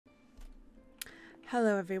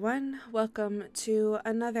Hello everyone, welcome to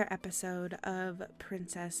another episode of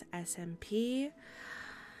Princess SMP.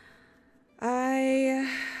 I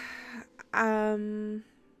don't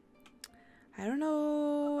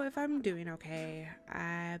know if I'm doing okay.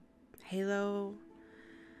 Halo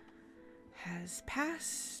has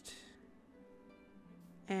passed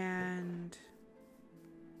and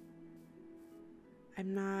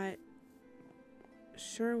I'm not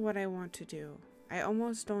sure what I want to do. I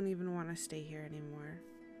almost don't even want to stay here anymore.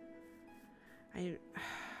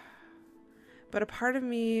 But a part of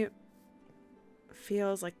me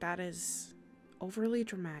feels like that is overly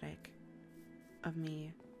dramatic of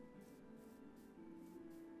me.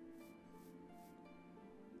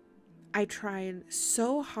 I tried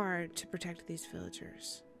so hard to protect these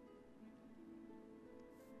villagers.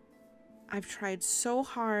 I've tried so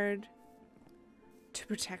hard to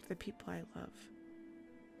protect the people I love.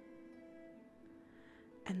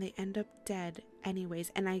 And they end up dead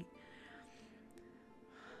anyways. And I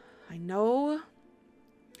know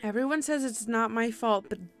everyone says it's not my fault,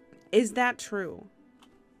 but is that true?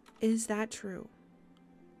 Is that true?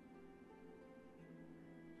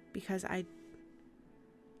 Because I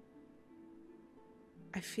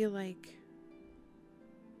feel like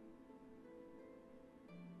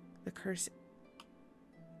the curse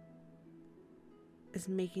is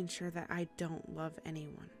making sure that I don't love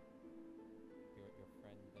anyone. Your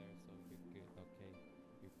friend there, so you're good. Okay,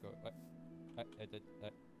 you go.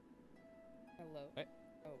 Hello.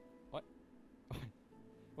 Oh. What?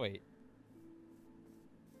 Wait.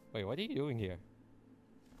 Wait, what are you doing here?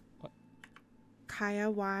 What?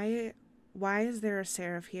 Kaya, why is there a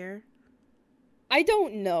seraph here? I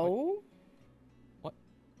don't know. What?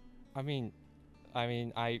 I mean,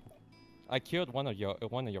 I killed one of your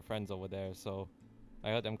friends over there, so I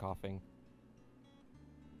heard them coughing.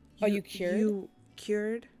 Oh, you cured? You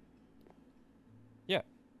cured?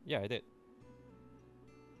 Yeah, I did.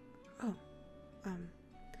 Oh,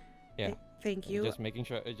 Yeah. Thank you. Just making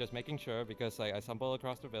sure because like I stumbled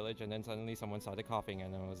across the village and then suddenly someone started coughing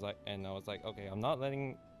and I was like, okay, I'm not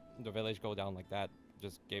letting the village go down like that.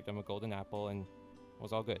 Just gave them a golden apple and it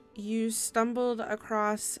was all good. You stumbled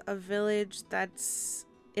across a village that's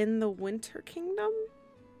in the Winter Kingdom?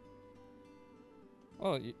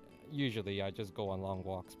 Well, usually I just go on long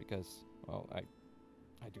walks because, well, I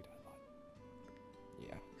do that a lot.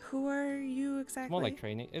 Yeah. Who are you exactly? It's more like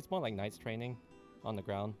training. It's more like nights training on the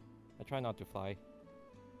ground. I try not to fly.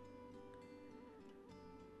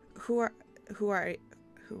 Who are you?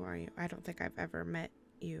 I don't think I've ever met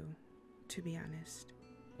you, to be honest.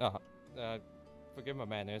 Forgive my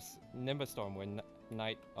manners. Nimbus Stormwynd,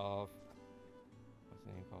 Knight of... What's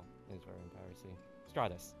the name called? It's very embarrassing.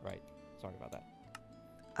 Stratus, right. Sorry about that.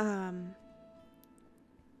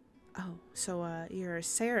 Oh, so, you're a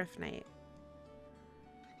Seraph Knight.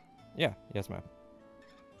 Yeah, yes ma'am.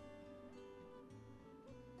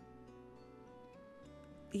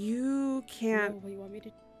 You can't... No, what do you want me to...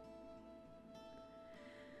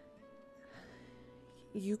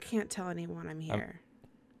 You can't tell anyone I'm here.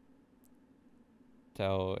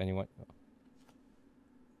 Tell anyone...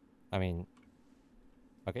 I mean...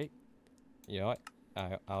 Okay. You know what?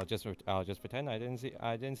 I'll just pretend I didn't see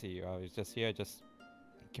you. I was just here just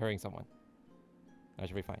curing someone. I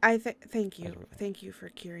should be fine. Thank you. Thank you for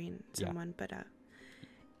curing someone, but,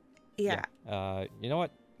 yeah. You know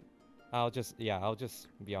what? I'll just be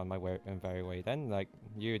on my very way then. Like,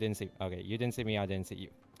 you didn't see... Okay, you didn't see me, I didn't see you.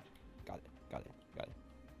 Got it.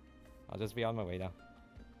 I'll just be on my way now.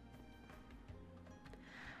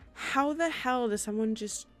 How the hell does someone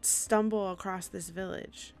just stumble across this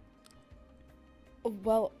village?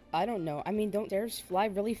 Well, I don't know. I mean, don't theirs fly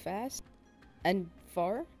really fast? And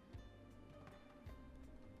far?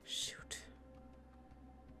 Shoot.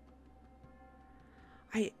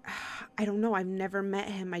 I don't know. I've never met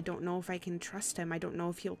him. I don't know if I can trust him. I don't know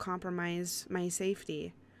if he'll compromise my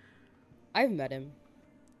safety. I've met him.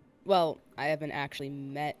 Well, I haven't actually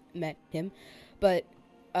met him, but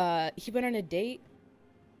he went on a date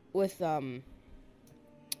with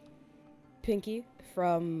Pinky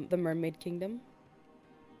from the Mermaid Kingdom.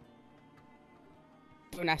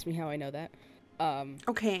 Don't ask me how I know that.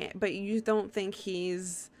 Okay, but you don't think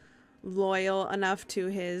he's loyal enough to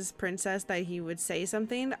his princess that he would say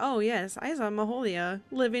something? Oh yes, I saw Maholia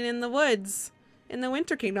living in the woods in the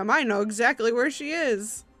Winter Kingdom. I know exactly where she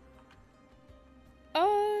is.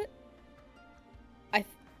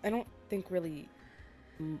 I don't think really...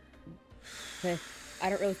 I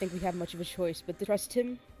don't really think we have much of a choice, but to trust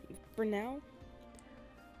him for now?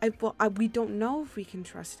 We don't know if we can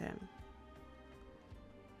trust him.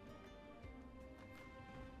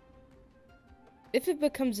 If it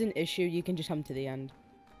becomes an issue, you can just come to the end.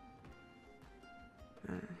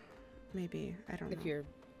 Maybe. I don't know. If you're...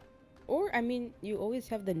 Or, I mean, you always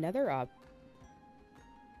have the nether op.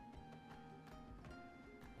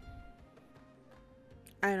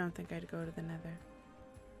 I don't think I'd go to the nether.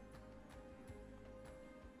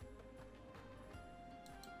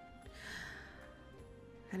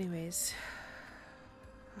 Anyways.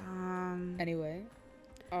 Anyway.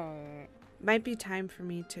 Might be time for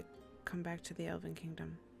me to come back to the Elven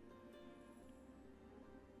Kingdom.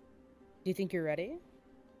 Do you think you're ready?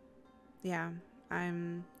 Yeah,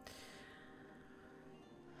 I'm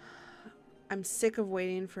sick of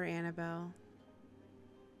waiting for Annabelle.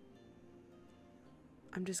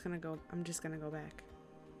 I'm just gonna go back.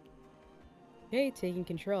 Hey, taking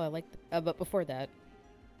control. I like but before that.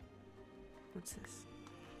 What's this?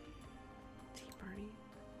 Tea party?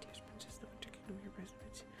 Dear Princess, the Winter Kingdom, your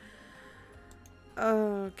present.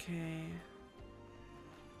 Okay.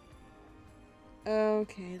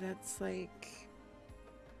 Okay, that's like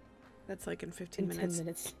in 15 minutes. 10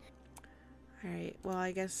 minutes. Alright, well,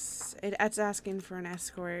 I guess it's asking for an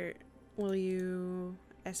escort. Will you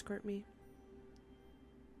escort me?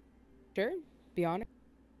 Sure. Be honored.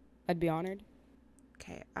 I'd be honored.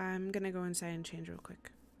 Okay, I'm gonna go inside and change real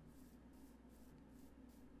quick.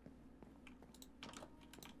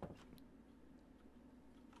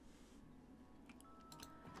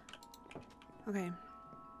 Okay.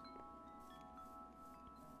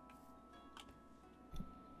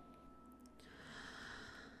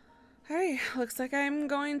 Alright, looks like I'm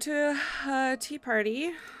going to a tea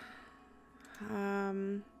party.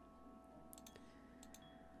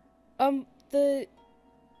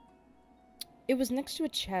 It was next to a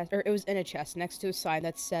chest, or it was in a chest next to a sign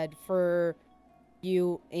that said for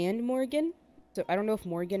you and Morrigan. So I don't know if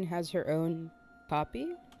Morrigan has her own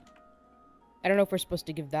copy. I don't know if we're supposed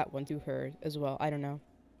to give that one to her as well. I don't know.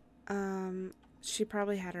 She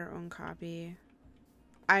probably had her own copy.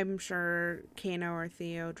 I'm sure Kano or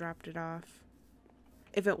Theo dropped it off.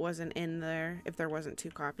 If it wasn't in there, if there wasn't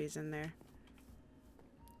 2 copies in there.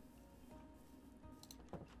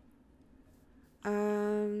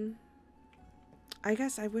 I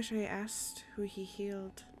guess I wish I asked who he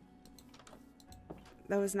healed.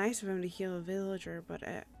 That was nice of him to heal a villager, but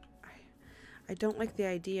I don't like the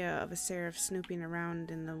idea of a seraph snooping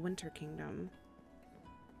around in the Winter Kingdom.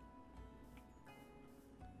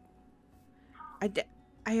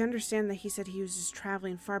 I understand that he said he was just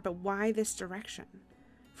traveling far, but why this direction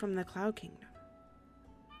from the Cloud Kingdom?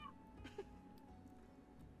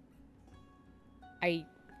 I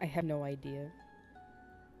have no idea.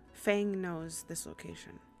 Fang knows this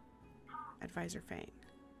location. Advisor Fang.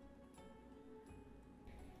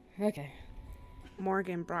 Okay.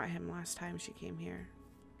 Morrigan brought him last time she came here.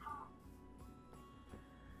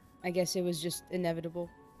 I guess it was just inevitable.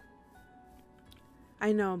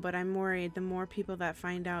 I know, but I'm worried the more people that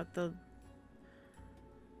find out, the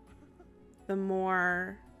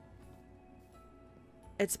more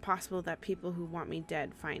it's possible that people who want me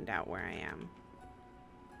dead find out where I am.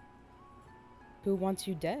 Who wants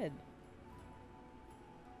you dead?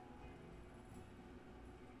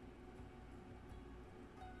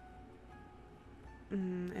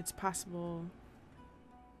 It's possible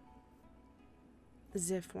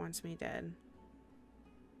Ziff wants me dead.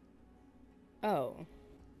 Oh.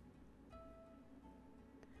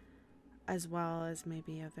 As well as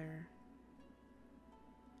maybe other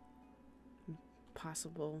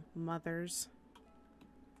possible mothers.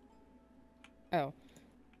 Oh.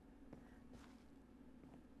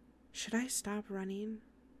 Should I stop running?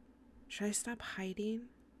 Should I stop hiding?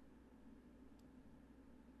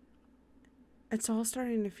 It's all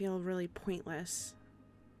starting to feel really pointless.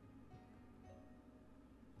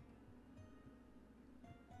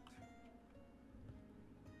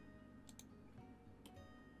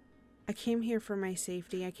 I came here for my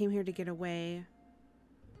safety. I came here to get away.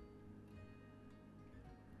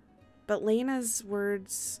 But Lena's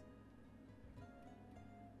words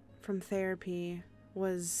from therapy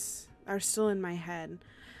are still in my head.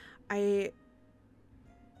 I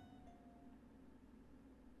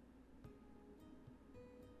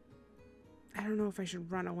don't know if I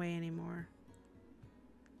should run away anymore.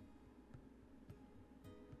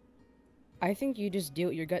 I think you just do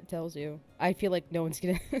what your gut tells you. I feel like no one's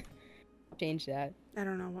gonna change that. I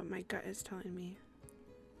don't know what my gut is telling me.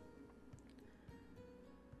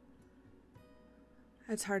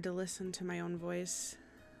 It's hard to listen to my own voice,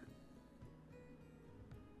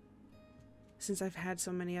 since I've had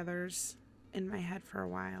so many others in my head for a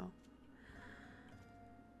while.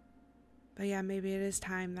 But yeah, maybe it is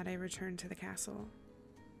time that I return to the castle.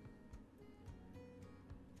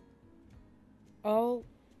 I'll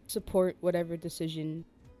support whatever decision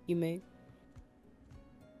you make.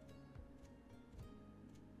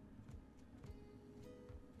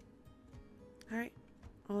 Alright.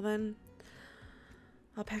 Well then,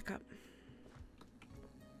 I'll pack up.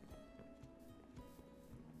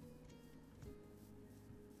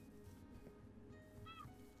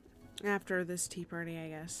 After this tea party, I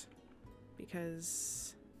guess.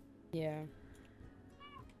 Because... Yeah.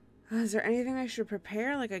 Is there anything I should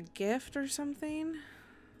prepare? Like a gift or something?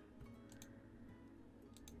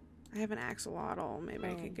 I have an axolotl. Maybe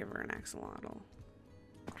I could give her an axolotl.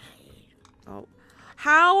 Oh.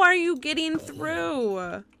 How are you getting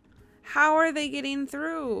through? How are they getting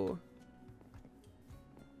through?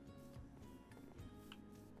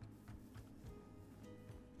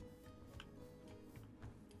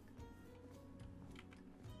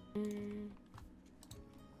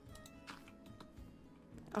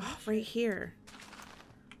 Oh, right here.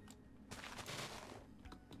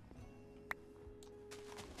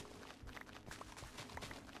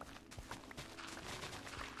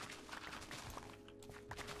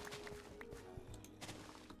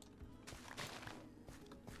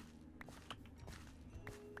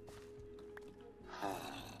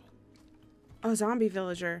 Oh, zombie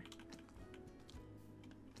villager.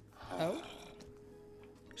 Oh?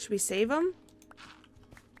 Should we save him?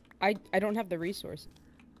 I don't have the resource,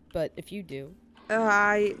 but if you do,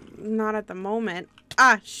 Not at the moment.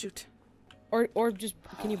 Ah, shoot. or just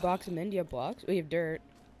can you box him in? Do you have blocks? We have dirt.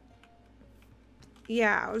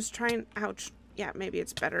 Yeah, I was trying. Ouch. Yeah, maybe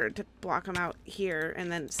it's better to block him out here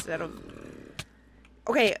and then instead of.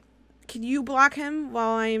 Okay, can you block him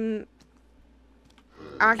while I'm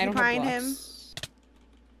occupying him?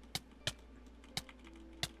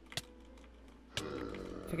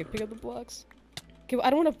 If I could pick up the blocks. Okay, well, I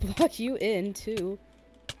don't want to block you in too.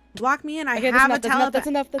 Block me in. I Okay, have a telepath. That's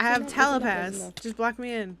enough. I have That's telepaths. enough. Just block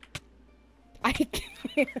me in. I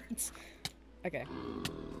can't. Okay.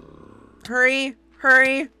 Hurry!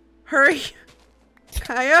 Hurry! Hurry!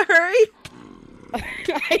 Kaya, hurry!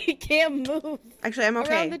 I can't move. Actually, I'm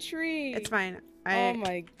okay. Around the tree. It's fine. Oh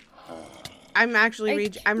my. I'm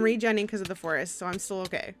actually I'm regenning because of the forest, so I'm still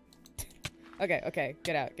okay. Okay. Okay.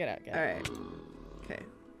 Get out. Get out. Get out. All right. Okay.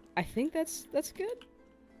 I think that's good.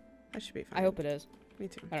 That should be fine. I hope it is. Me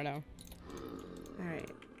too. I don't know. All right.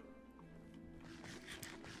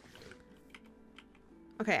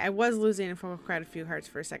 Okay, I was losing for quite a few hearts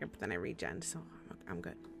for a second, but then I regened, so I'm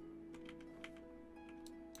good.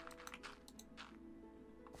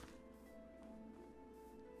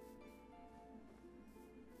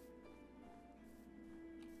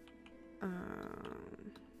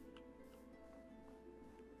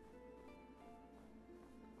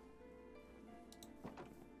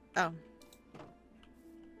 Oh.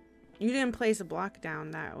 You didn't place a block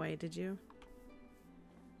down that way, did you?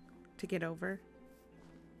 To get over?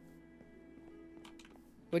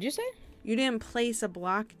 What'd you say? You didn't place a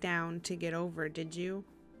block down to get over, did you?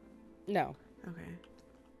 No. Okay.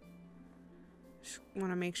 Just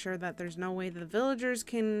want to make sure that there's no way the villagers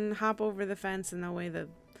can hop over the fence and no way the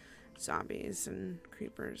zombies and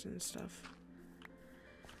creepers and stuff.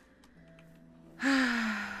 Okay.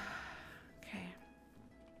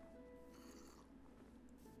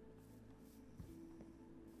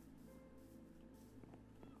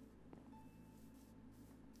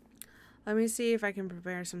 Let me see if I can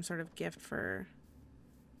prepare some sort of gift for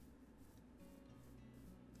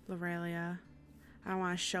Laurelia. I don't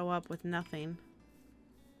want to show up with nothing.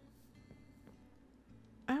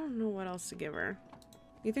 I don't know what else to give her.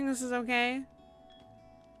 You think this is okay?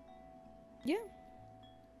 Yeah.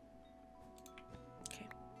 Okay.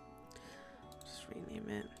 Just rename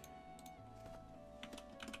it.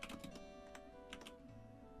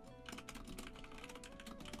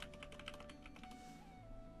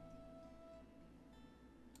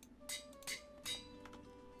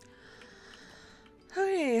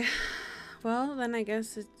 Okay. Well, then I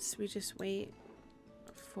guess we just wait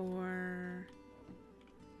for,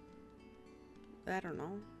 I don't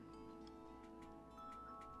know.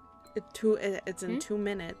 It's in 2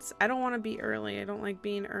 minutes. I don't want to be early. I don't like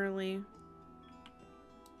being early.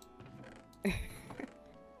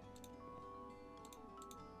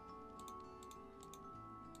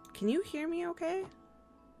 Can you hear me okay?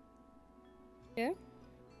 Yeah.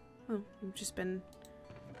 Oh, I've just been...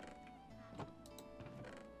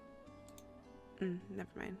 never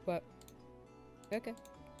mind. What? Okay.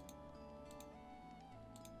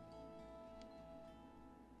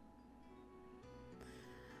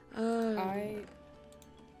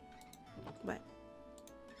 What?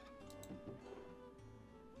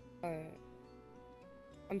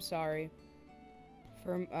 I'm sorry.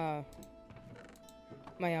 For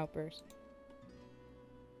my outburst.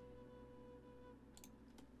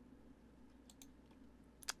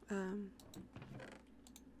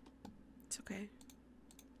 It's okay.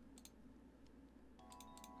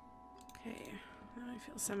 Okay, now I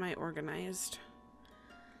feel semi-organized.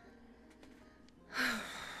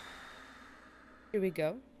 Here we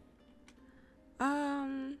go.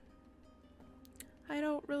 I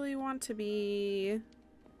don't really want to be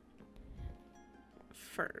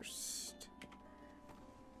first.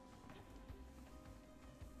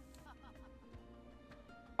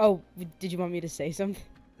 Oh, did you want me to say something?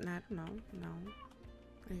 I don't know. No.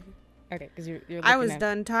 Okay, because you're I was looking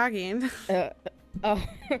done talking. oh,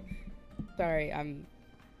 sorry. I'm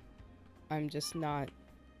just not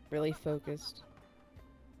really focused.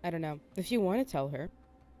 I don't know. If you want to tell her,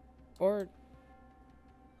 or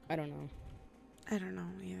I don't know. I don't know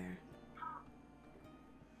either.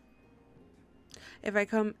 If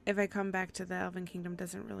I come back to the Elven Kingdom,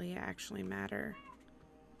 doesn't really actually matter.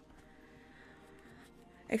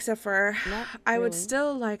 Except for, I would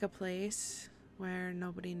still like a place where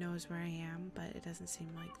nobody knows where I am, but it doesn't seem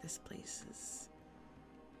like this place is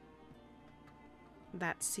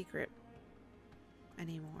that secret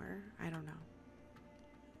anymore. I don't know.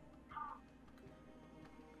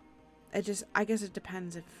 I guess it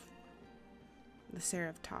depends if the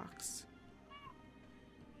Seraph talks.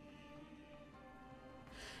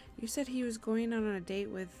 You said he was going on a date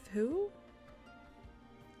with who?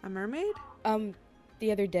 A mermaid?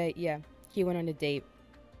 The other day, yeah, he went on a date.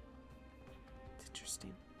 It's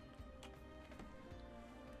interesting.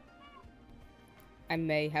 I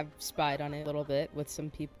may have spied on it a little bit with some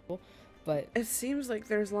people, but it seems like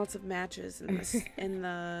there's lots of matches in this in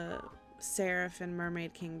the Seraph and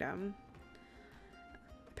Mermaid Kingdom.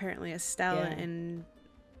 Apparently Estelle and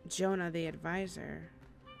Jonah the advisor.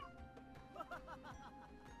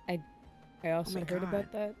 I also heard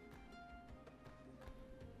about that.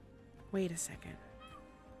 Wait a second.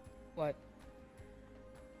 What?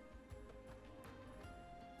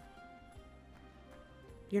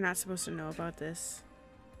 You're not supposed to know about this.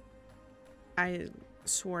 I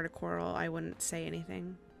swore to Coral I wouldn't say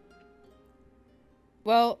anything.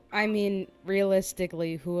 Well, I mean,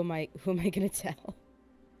 realistically, who am I gonna tell?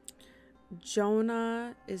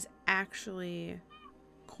 Jonah is actually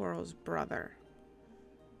Coral's brother.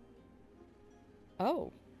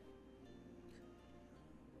 Oh.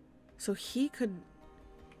 So he could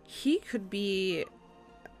be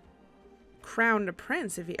crowned a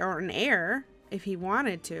prince or an heir if he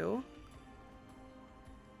wanted to.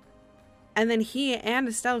 And then he and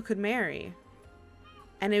Estelle could marry.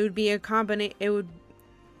 And it would be a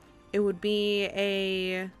it would be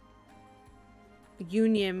a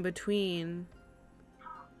union between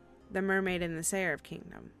the mermaid and the Seraph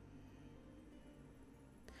Kingdom.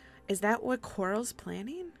 Is that what Coral's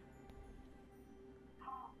planning?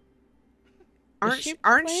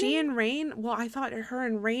 Aren't she and Rayne? Well, I thought her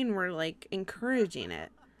and Rayne were like encouraging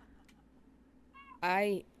it.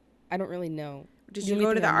 I don't really know. Did you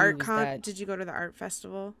go to the art Did you go to the art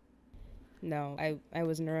festival? No, I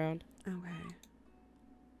wasn't around. Okay.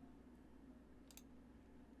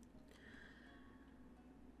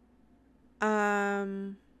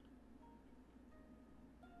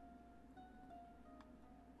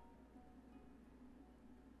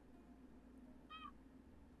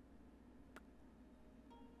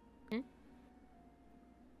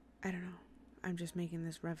 I don't know. I'm just making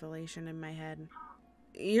this revelation in my head.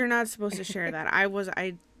 You're not supposed to share that.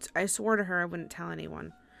 I swore to her I wouldn't tell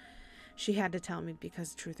anyone. She had to tell me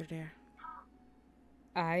because truth or dare.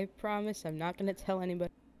 I promise I'm not gonna tell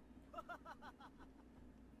anybody.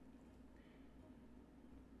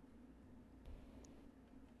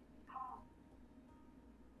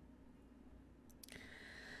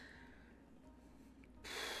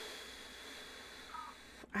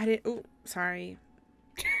 I didn't. Oh, sorry.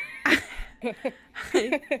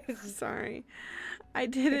 Sorry. I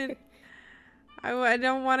didn't. I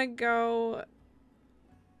don't want to go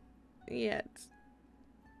yet.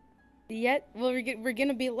 Yet? Well, we're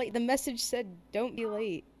gonna be late. The message said don't be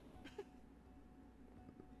late.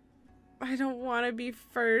 I don't want to be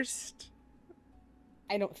first.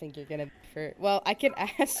 I don't think you're gonna be first. Well, I can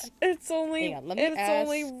ask. It's only. Hang on, let me ask. It's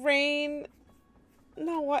only Rayne.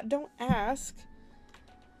 No, what? Don't ask.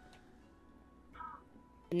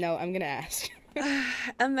 No, I'm gonna ask.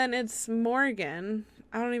 And then it's Morrigan.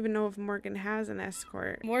 I don't even know if Morrigan has an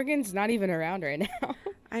escort. Morgan's not even around right now.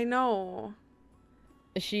 I know.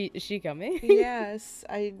 Is she coming? Yes,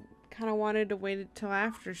 I kind of wanted to wait until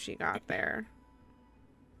after she got there.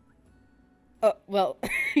 Oh, well,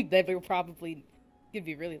 they were probably gonna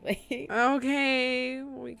be really late. Okay,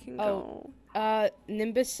 we can go.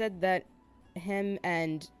 Nimbus said that him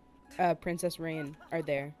and Princess Rayne are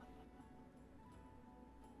there.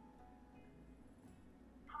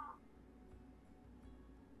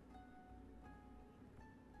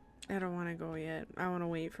 I don't want to go yet. I want to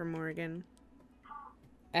wait for Morrigan.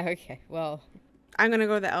 Okay, well. I'm gonna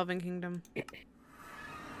go to the Elven Kingdom.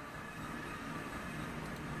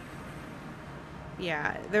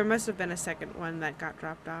 Yeah, there must have been a second one that got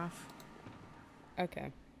dropped off.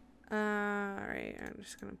 Okay. Alright, I'm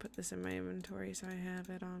just gonna put this in my inventory so I have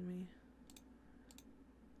it on me.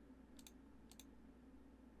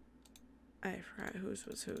 I forgot whose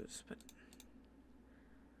was whose, but...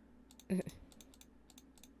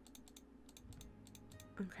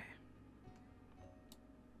 Okay.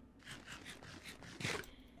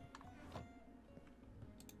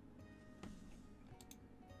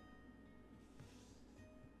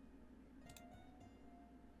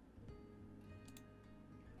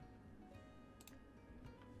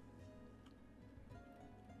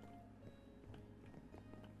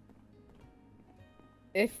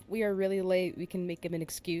 If we are really late, we can make him an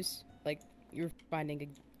excuse. Like, you're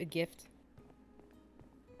finding a gift.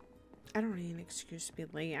 I don't need an excuse to be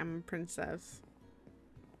late. I'm a princess.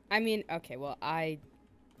 I mean, okay, well, I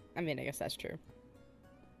guess that's true.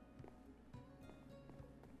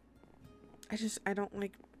 I don't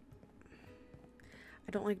like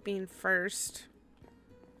being first.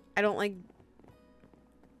 I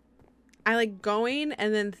like going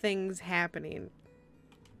and then things happening.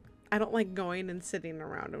 I don't like going and sitting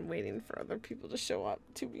around and waiting for other people to show up,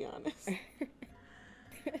 to be honest.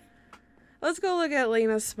 Let's go look at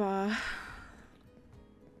Lena's spa.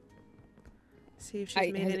 See if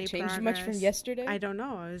she's made any has it changed progress. much from yesterday? I don't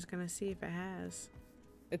know. I was gonna see if it has.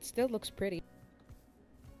 It still looks pretty.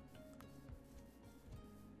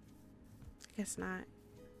 I guess not.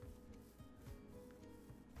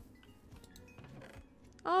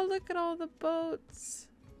 Oh, look at all the boats.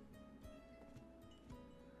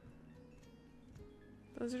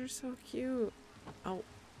 Those are so cute. Oh.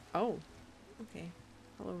 Oh. Okay.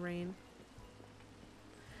 Hello, Rayne.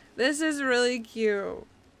 This is really cute.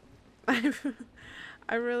 I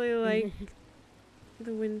really like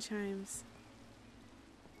the wind chimes.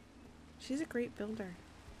 She's a great builder.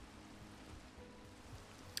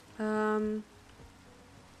 I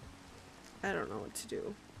don't know what to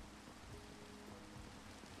do.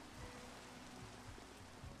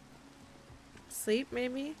 Sleep,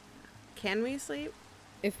 maybe? Can we sleep?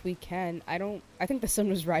 If we can. I think the sun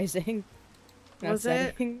was rising. Not Was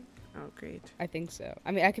it? setting. Oh, great. I think so.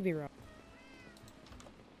 I mean, I could be wrong.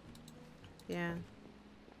 Yeah.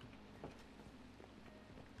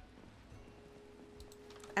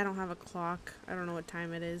 I don't have a clock. I don't know what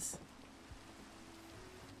time it is.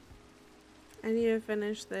 I need to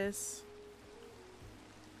finish this.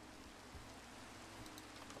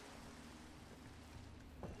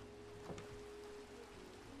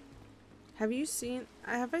 Have you seen...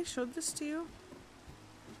 Have I showed this to you?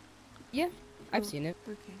 Yeah, I've Oh, seen it.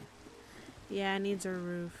 Okay. Yeah, it needs a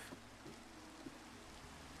roof.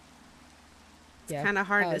 It's Yeah. kind of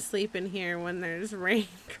hard to sleep in here when there's rain.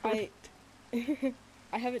 I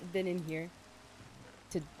haven't been in here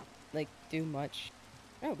to, like, do much.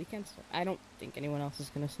 Oh, we can sleep. I don't think anyone else is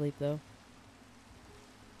gonna sleep, though.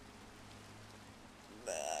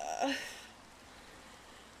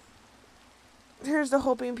 Here's to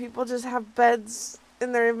hoping people just have beds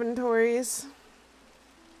in their inventories.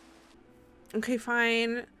 Okay,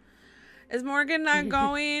 fine. Is Morgan not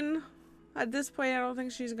going? At this point, I don't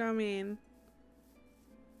think she's coming.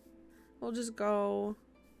 We'll just go.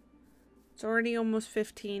 It's already almost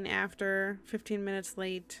 15 after. 15 minutes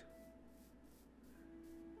late.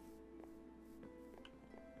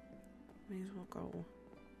 May as well go.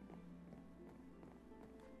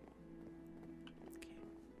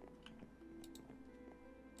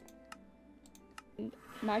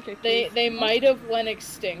 Magic. They might have went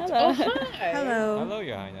extinct. Hello. Oh, hi. Hello. Hello,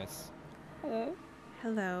 Your Highness. Hello.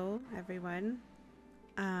 Hello, everyone.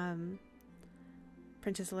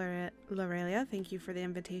 Princess Laurelia, thank you for the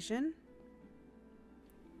invitation.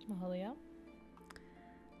 Maholia.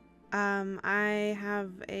 I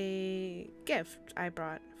have a gift I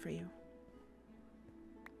brought for you.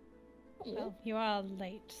 Well, you are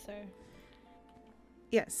late, so.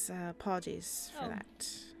 Yes, apologies for Oh. that.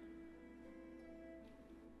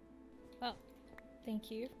 Well,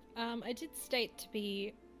 thank you. I did state to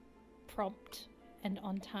be prompt and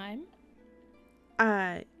on time.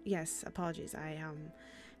 Yes, apologies. I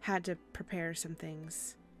had to prepare some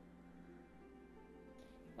things.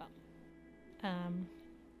 Well,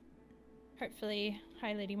 hopefully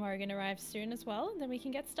High Lady Morrigan arrives soon as well, and then we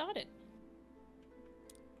can get started.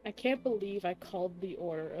 I can't believe I called the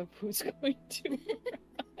order of who's going to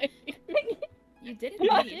arrive. You did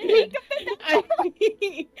it.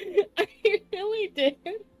 I really did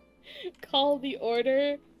call the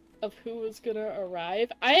order of who was gonna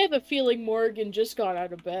arrive. I have a feeling Morrigan just got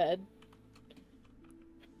out of bed.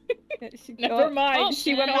 Never mind,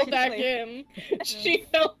 she fell back in. She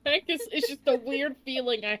fell back. It's just a weird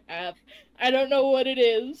feeling I have. I don't know what it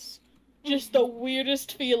is. Just the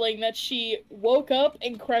weirdest feeling that she woke up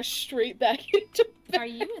and crashed straight back into bed. Are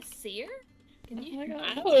you a seer? Can you?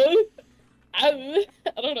 I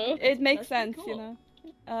don't know. It makes That's pretty sense, cool.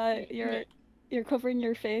 you know. You're covering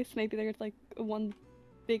your face. Maybe there's like one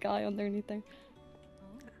big eye underneath there.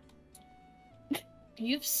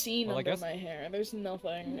 You've seen Well, I under guess- my hair. There's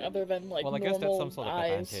nothing other than like Well, I normal guess that's some sort of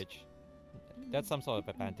eyes. advantage. That's some sort of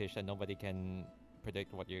advantage that nobody can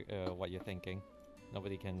predict what you're thinking.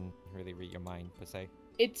 Nobody can really read your mind per se.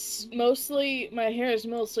 It's mostly my hair is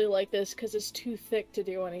mostly like this because it's too thick to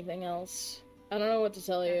do anything else. I don't know what to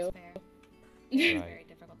tell you. That's fair. It's Right. very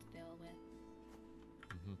difficult to deal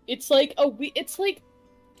with. Hmm. It's like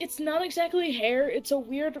it's not exactly hair. It's a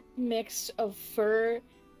weird mix of fur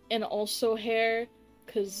and also hair.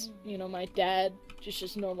 Cause you know my dad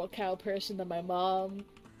just a normal cow person, and my mom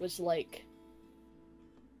was like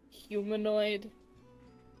humanoid.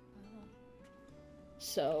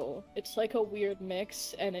 So it's like a weird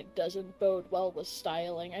mix, and it doesn't bode well with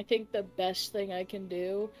styling. I think the best thing I can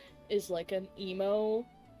do is like an emo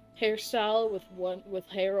hairstyle with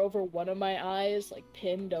hair over one of my eyes, like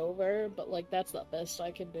pinned over. But like that's the best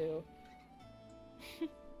I can do.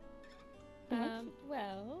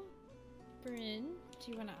 Well, Bryn,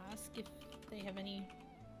 do you want to ask if they have any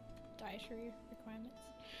dietary requirements?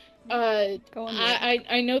 Go on.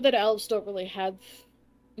 I know that elves don't really have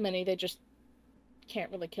many. They just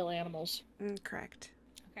can't really kill animals. Correct.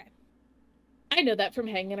 Okay. I know that from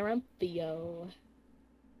hanging around Theo.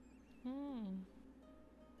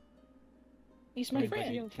 He's my But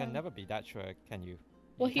friend. you can never be that sure, can you?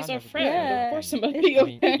 Well, You he's can't our never be friend. sure, Yeah. Of course, I'm can a you? Theo I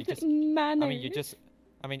mean, fan. you just, Manners. I mean, you just,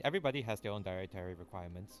 I mean, everybody has their own dietary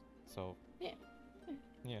requirements, so. Yeah.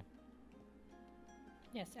 Yeah.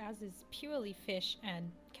 Yes, ours is purely fish and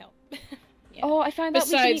kelp. Yeah. Oh, I found out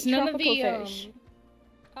we can Besides, eat none of tropical the fish.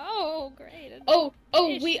 Oh, great. Oh,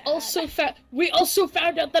 Fish we that. also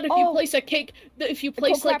found out that if you Oh. place a cake, that if you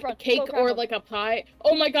place grab like a one, cake go grab or one. like a pie.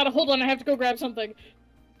 Oh my god, hold on, I have to go grab something.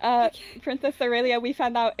 Princess Laurelia, we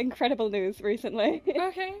found out incredible news recently.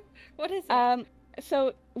 Okay. What is it?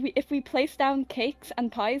 So if we place down cakes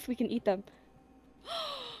and pies, we can eat them.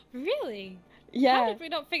 Really? How Yeah. did we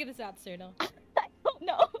not figure this out sooner? I don't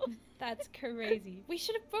know. That's crazy. We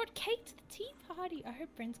should have brought cake to the tea party. I hope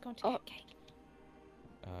Bryn's going to Oh. get cake.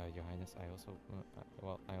 Your Highness, I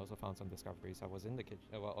also found some discoveries. I was in the kitchen.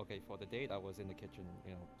 Well, okay, for the date, I was in the kitchen,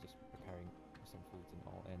 you know, just preparing some foods and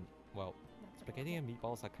all. And well, That's spaghetti and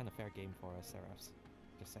meatballs are kind of fair game for us, Seraphs.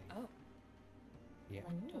 Just saying. Oh. Yeah.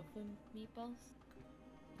 Like tofu meatballs?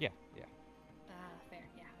 Yeah. Yeah. Ah, fair.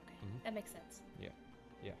 Yeah, okay. Mhm. That makes sense.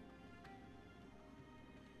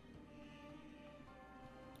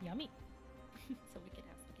 Yummy. So we could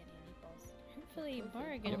have spaghetti and meatballs. Hopefully Tofu.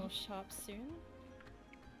 Morrigan Yep. will show up soon.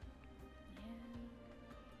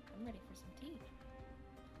 Yeah. I'm ready for some tea.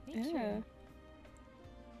 Me Yeah. too.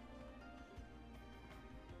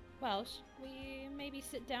 Well, we maybe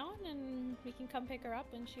sit down and we can come pick her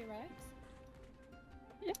up when she arrives?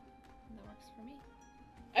 That works for me.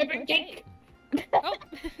 I bring cake. Oh!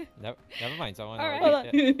 Never mind. Someone. Alright.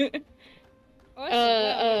 already- Awesome.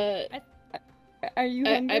 Well, Are you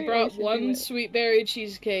hungry? I or brought should we one wait? sweet berry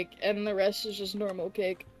cheesecake, and the rest is just normal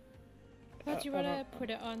cake. do you I want to don't- put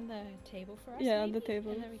it on the table for us? Yeah, on the maybe?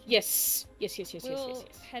 table. And then we can- Yes. Yes. We'll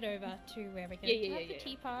head over to where we're going Yeah, to yeah, have the yeah.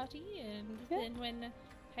 tea party, and Yeah. then when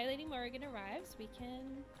Hey Lady Morrigan arrives,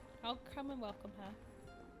 I'll come and welcome her.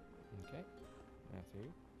 Okay. After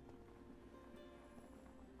you.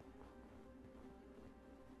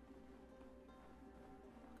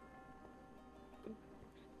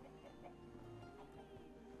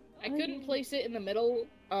 I couldn't place it in the middle.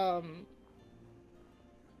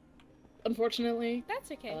 Unfortunately.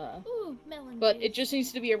 That's okay. Ooh, melon But juice. it just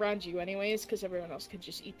needs to be around you anyways, because everyone else can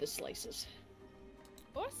just eat the slices.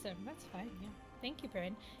 Awesome, that's fine, yeah. Thank you,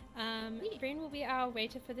 Bryn. Yeah. Bryn will be our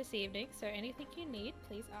waiter for this evening, so anything you need,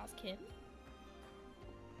 please ask him.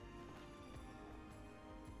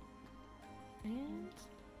 And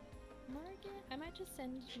Morrigan, I might just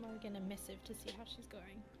send Morrigan a missive to see how she's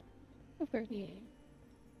going. Of course. Yeah.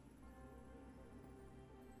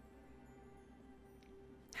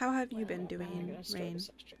 How have you been Well, doing, I'm gonna start Rayne? this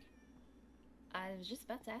extra. I was just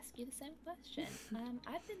about to ask you the same question.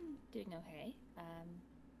 I've been doing okay.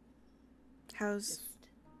 How's... Just,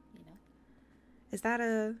 you know. Is that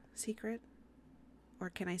a secret? Or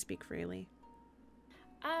can I speak freely?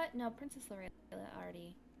 No, Princess Laurelia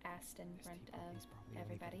already asked in front of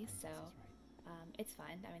everybody, so it's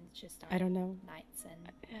fine. I mean, it's just I our don't know. knights and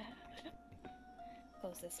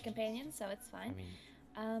closest companions, so it's fine.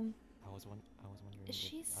 I mean, I was wondering if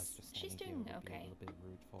She's- I was just she's standing here doing would be a okay. little bit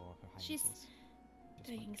rude for her She's highnesses. Just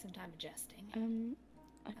taking wondering. some time adjusting.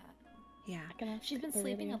 Yeah. I can ask She's been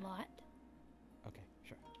sleeping a Aurelia. lot, Okay,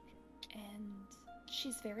 sure. and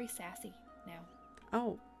she's very sassy now.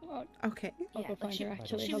 Oh, Oh, okay. I'll Yeah, go like find she, her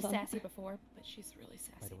actually. she was Hold on. sassy before, but she's really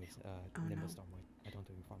sassy By the way, now. Oh, Nimbus no. Stormwynd, I don't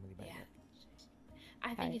do informally by Yeah. yet. I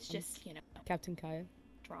think Hi, it's I'm just, you know, Captain Kaya.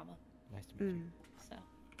 drama. Nice to meet you. Mm. So I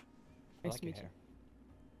Nice like to your meet you. hair.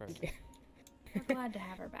 Very Thank you. nice. we're glad to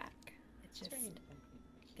have her back. It's just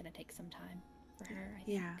gonna take some time for her, I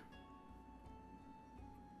think. Yeah.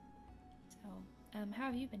 So, how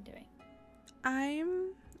have you been doing?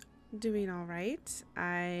 I'm doing all right.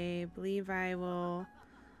 I believe I will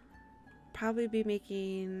probably be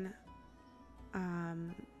making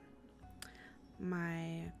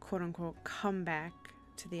my quote-unquote comeback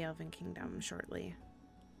to the Elven Kingdom shortly.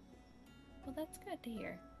 Well, that's good to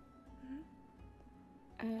hear.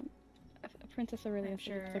 Princess Aurelia I'm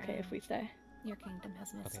said it's sure, okay if we stay. Your kingdom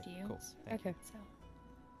has missed Okay, you. cool. Thank Okay.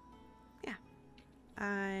 So,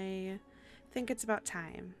 I think it's about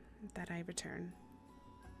time that I return.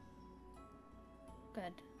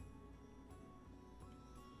 good.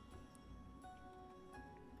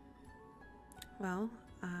 Well,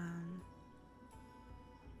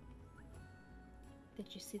 Did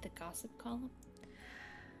you see the gossip column?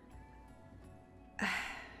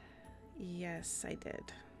 yes, I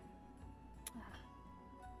did.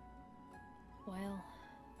 Well,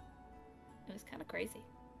 it was kind of crazy.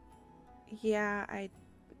 Yeah, I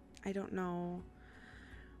don't know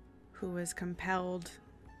who was compelled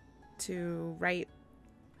to write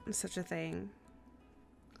such a thing.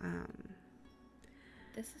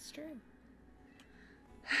 This is true.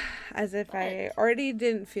 As if I But- already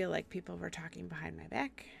didn't feel like people were talking behind my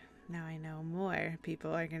back. Now I know more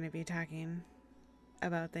people are going to be talking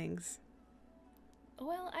about things.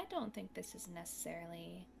 Well, I don't think this is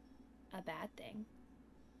necessarily a bad thing.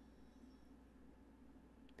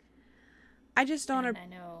 I just don't And I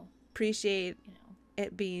know, appreciate you know,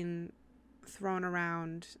 it being thrown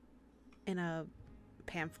around in a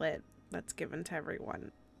pamphlet that's given to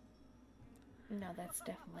everyone. no, that's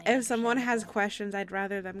definitely. If someone has understandable. questions, I'd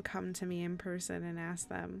rather them come to me in person and ask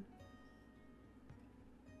them.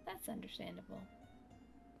 That's understandable.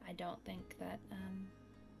 I don't think that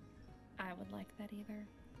I would like that either.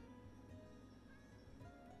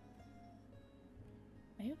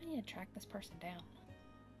 Maybe we need to track this person down.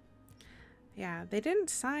 Yeah, they didn't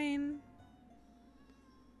sign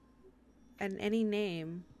any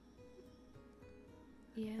name,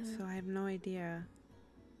 Yeah. so I have no idea.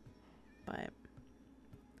 But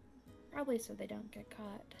Probably so they don't get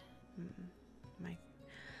caught. my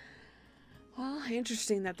well,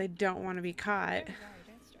 interesting that they don't want to be caught. Don't worry,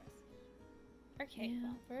 don't stress. Okay, Yeah.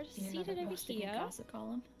 well, we're See another seated over posting in here. gossip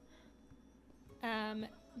column.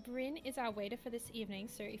 Bryn is our waiter for this evening,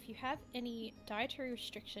 so if you have any dietary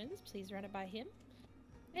restrictions, please run it by him.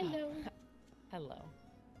 Hello. Hello.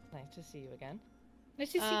 Nice to see you again.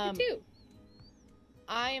 Nice to see Um, you too.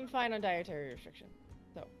 I am fine on dietary restriction.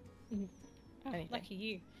 So, Oh, Anything. lucky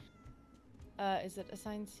you. is it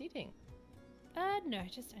assigned seating? No,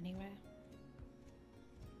 just anywhere.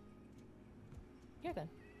 Yeah, then.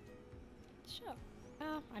 Sure.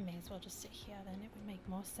 I may as well just sit here then. It would make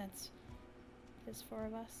more sense. There's four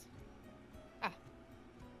of us. But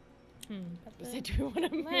Because the I do want to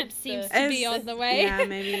move lamp seems the- to be As- on the way. Yeah,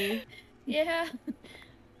 maybe. Yeah.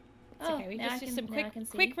 It's okay. We now just I do some now I can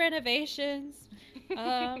quick see. renovations.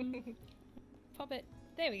 Pop it.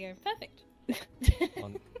 There we go. Perfect.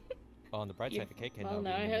 On the bright You- side, the cake can Well, now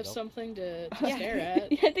now be I in the have middle. something to Yeah. stare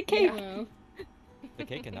at. Yeah, the cake. Well, The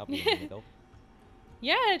cake can now be in the middle.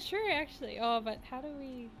 Yeah, true. Actually. Oh, but how do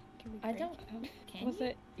we? Can we? I break don't. it? Can Was you?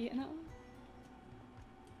 it eaten out?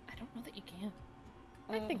 I don't know that you can.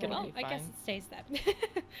 I think it'll Well, be I guess fine. it stays that.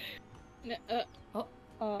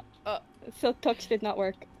 Silk touch did not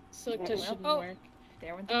work. Silk Well, touch didn't oh. work.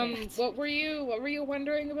 There went the cake. What were you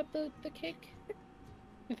wondering about the cake?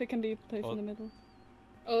 If it can be placed Oh. in the middle.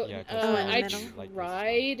 Oh, Yeah, 'cause in the I middle. Like this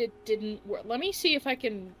tried. It didn't work. Let me see if I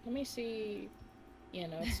can. Let me see. Yeah,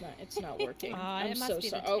 no, it's not. It's not working. Ah, I'm it must so be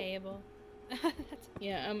sorry. the table. That's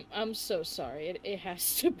Yeah, I'm so sorry. It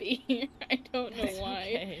has to be here. I don't know why.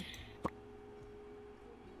 Okay.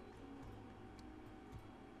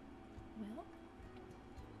 Well,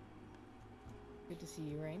 Good to see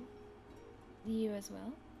you, Rayne. You as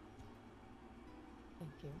well.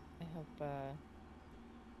 Thank you. I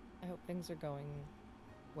hope things are going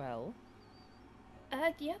well.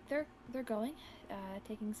 Yeah, they're going.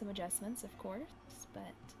 Taking some adjustments, of course, but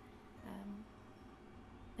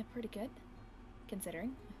they're pretty good,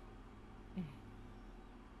 considering.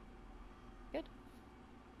 Good.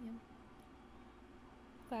 Yeah.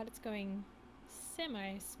 Glad it's going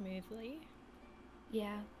semi-smoothly.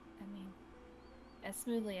 Yeah, I mean, as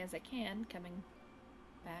smoothly as I can coming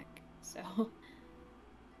back, so.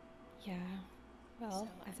 Yeah. Well, So,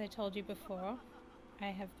 as I told you before, I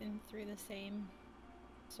have been through the same.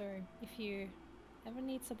 So if you ever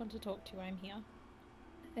need someone to talk to, I'm here.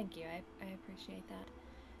 Thank you, I appreciate that.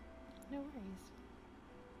 No worries.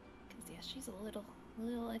 Cause yeah, she's a little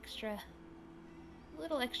extra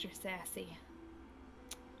sassy.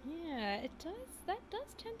 Yeah, that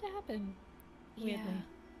does tend to happen. Weirdly.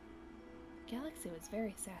 Yeah. Galaxy was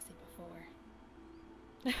very sassy before.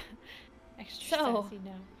 Extra So- sassy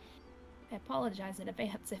now. I apologize in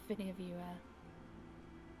advance if any of you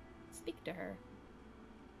speak to her.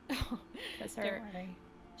 Oh, Because don't worry.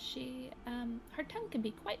 her tongue can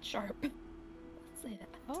be quite sharp. Let's say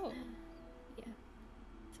that. Oh. Yeah.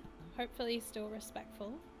 Hopefully still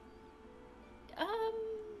respectful.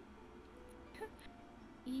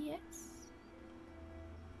 Yes.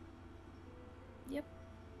 Yep.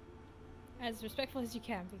 As respectful as you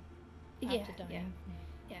can be. Yeah, After dying.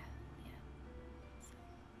 yeah.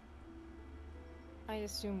 I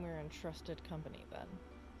assume we're in trusted company then.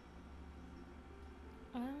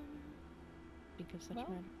 Speak of such well,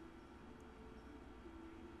 matter.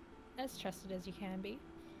 as trusted as you can be.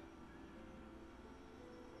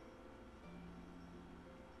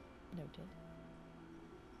 Noted.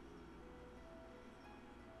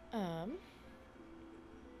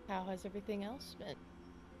 How has everything else been?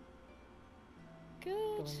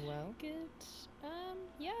 Good. Going well? Good.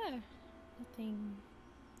 Yeah. Nothing.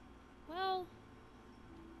 Well,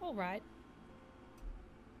 alright.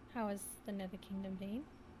 How has the Nether Kingdom been?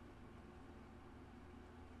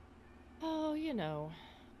 Oh, you know,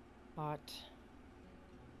 hot.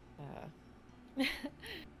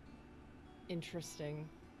 Interesting,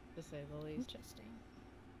 to say the least. Interesting.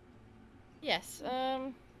 Yes,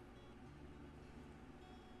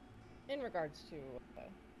 in regards to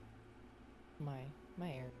my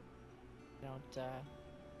area, don't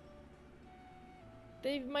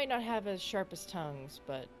they might not have as sharp as tongues,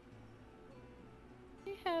 but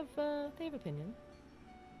they have opinion.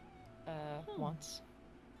 Wants.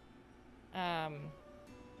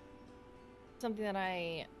 Something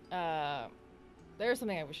that there's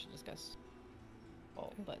something I wish to discuss. Oh,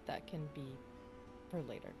 but that can be for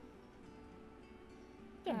later.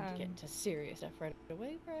 Don't need to get into serious stuff right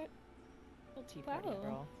away, right? Little tea party after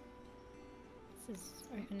Well. all. This is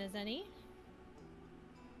open as any.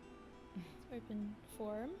 It's open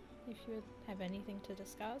forum if you have anything to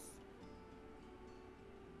discuss.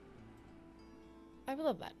 I would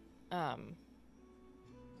love that.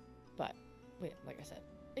 But wait, like I said,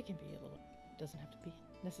 it can be a little. Doesn't have to be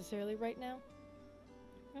necessarily right now.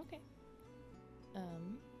 Okay.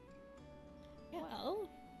 Yeah. Well,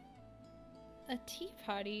 a tea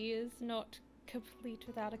party is not complete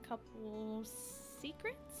without a couple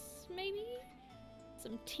secrets, maybe?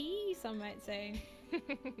 Some tea, some might say.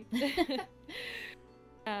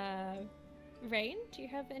 Rayne, do you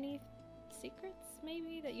have any secrets,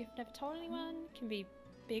 maybe, that you've never told anyone? Can be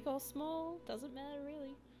big or small, doesn't matter,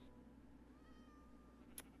 really.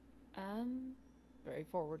 Very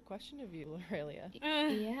forward question of you, Laurelia.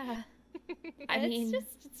 Yeah. I mean,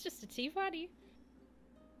 it's just a tea party.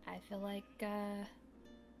 I feel like I've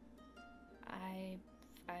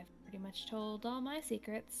pretty much told all my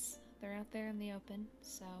secrets. They're out there in the open,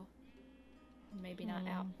 so maybe not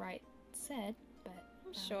outright said, but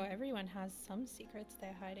I'm sure everyone has some secrets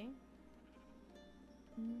they're hiding.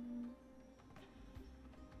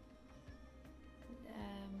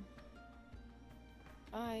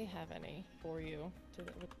 I have any for you to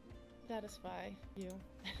that would satisfy you.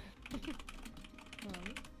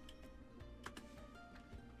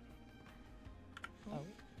 Oh,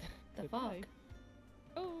 the goodbye. fog.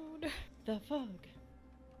 Oh, no. The fog.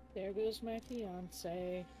 There goes my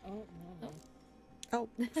fiance. Oh no. Oh,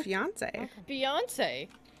 fiance. Beyonce.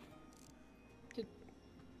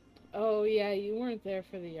 Oh yeah, you weren't there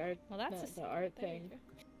for the art. Well, that's the art there you thing. go.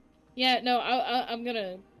 Yeah, no, I'm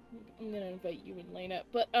gonna invite you and Lena,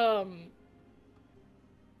 but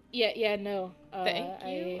yeah, no. Thank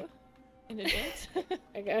you in advance.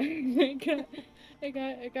 I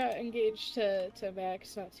got engaged to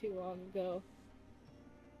Max not too long ago.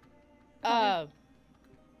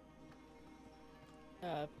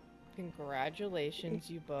 Congratulations,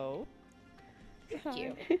 you both. Thank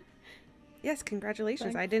you. Yes,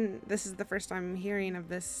 congratulations. Thanks. This is the first time I'm hearing of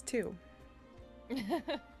this too. I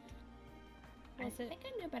think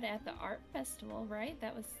I knew about it at the art festival, right?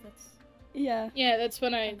 That's Yeah. Yeah, that's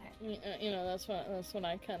when I, Okay. you know, that's when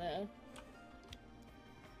I kind of.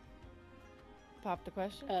 Pop the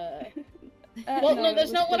question. Well, no, it that's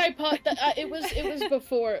was not what just- I popped. It was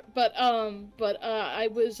before, but I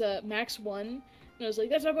was Max 1, and I was like,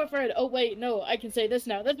 "That's my boyfriend." Oh wait, no, I can say this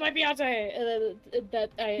now. That's my fiance. And then that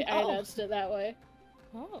I announced it that way.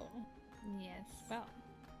 Oh, yes. well,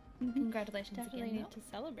 Mhm. Congratulations definitely again. need to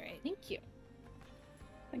celebrate. Thank you.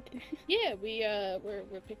 Thank you. Yeah, we're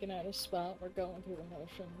picking out a spot. We're going through the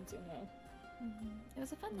motions, you know. It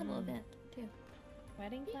was a fun little event too.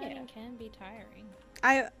 Wedding Yeah. planning can be tiring.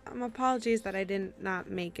 Apologies that I did not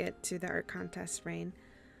make it to the art contest, Rayne.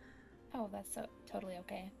 Oh, that's so totally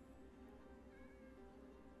okay.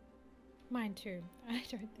 Mine too. I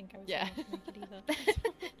don't think I was Yeah. able to make it either.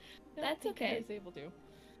 That's I okay. was able to.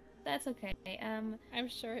 That's okay. I'm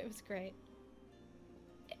sure it was great.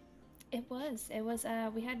 It was.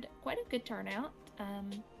 We had quite a good turnout.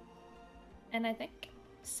 And I think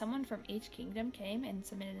someone from each kingdom came and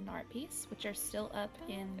submitted an art piece, which are still up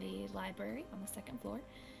in the library on the second floor.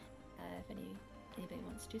 If anybody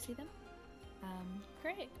wants to see them.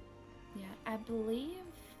 Great. Yeah, I believe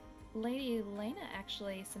Lady Lena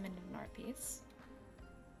actually submitted an art piece.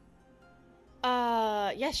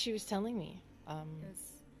 Yes, she was telling me. It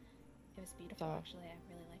was beautiful, So- actually. I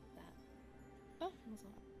really liked that. Oh. It was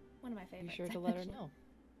one of my Be favorites. sure to let her know.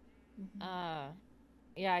 Mhm.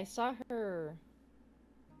 Yeah, I saw her.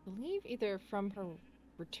 I believe either from her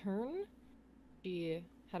return, she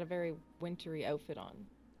had a very wintry outfit on.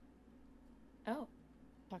 Oh,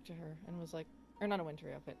 Talked to her and was like, or not a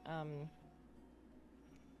wintry outfit.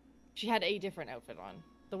 She had a different outfit on.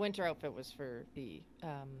 The winter outfit was for the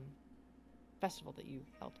festival that you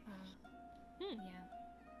held. yeah.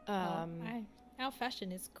 Well, our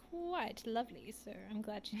fashion is quite lovely, so I'm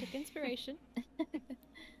glad she took inspiration.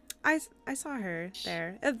 I saw her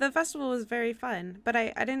there. The festival was very fun, but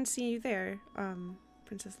I didn't see you there,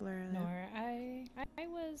 Princess Laurelia. Nor I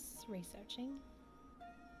was researching.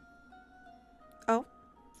 Oh,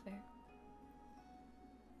 It's fair.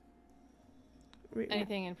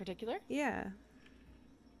 Anything in particular? Yeah.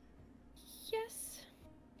 Yes.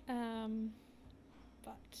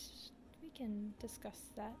 But we can discuss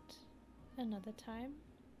that another time.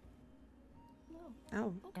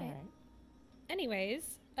 Oh. Okay. All right.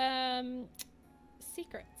 Anyways,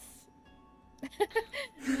 secrets.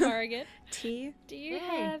 Morrigan, Tea? do you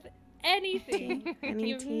Hey. have anything Any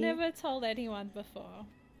you've tea? never told anyone before?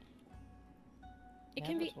 It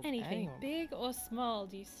can Never be told anything, anyone. big or small.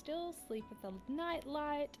 Do you still sleep with the night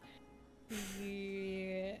light? Do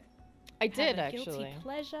you I have did a actually. guilty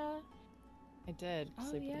pleasure? I did Oh,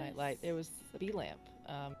 sleep with the nightlight. It yes. was the bee lamp.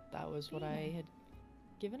 That was what I Bee had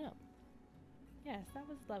given up. Yes, that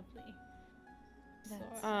was lovely.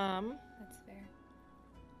 That's- So, That's fair.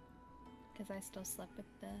 Because I still slept with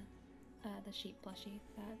the sheep plushie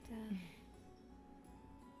that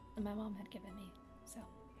my mom had given me. So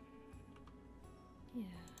yeah.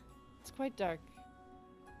 It's quite dark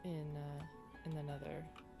in the Nether,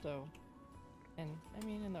 so, and I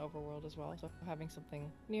mean in the overworld as well. So having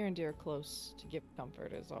something near and dear close to give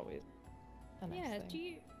comfort is always a nice Yeah, thing. do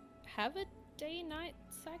you have a day-night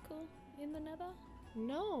cycle in the Nether?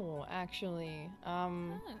 No, actually. Ah.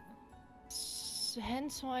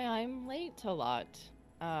 Hence why I'm late a lot.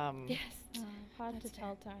 Yes, hard to that's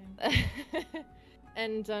fair. tell time.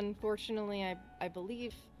 And unfortunately, I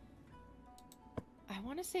believe I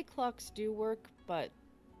want to say clocks do work, but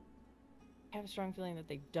I have a strong feeling that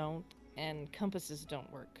they don't, and compasses don't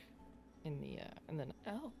work in the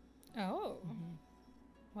oh, Oh, Mhm.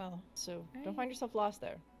 well, So I- don't find yourself lost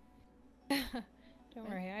there. don't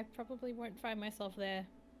worry, I probably won't find myself there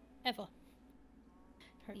ever.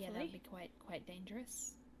 Hopefully. yeah, that would be quite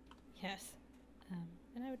dangerous. Yes.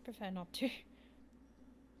 And I would prefer not to.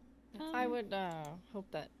 I would hope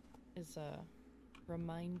that is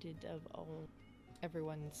reminded of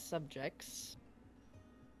everyone's subjects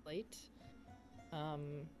late.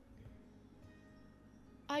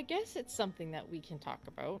 I guess it's something that we can talk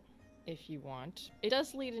about if you want. It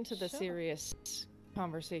does lead into the Sure. serious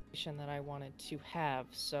conversation that I wanted to have,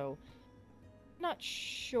 so not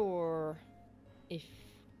sure if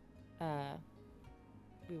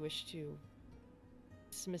we wish to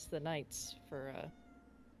dismiss the knights for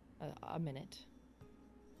a minute.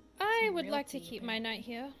 I Some would real like to tea keep there. my knight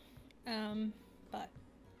here, but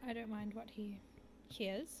I don't mind what he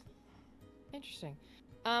hears. Interesting.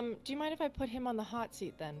 Do you mind if I put him on the hot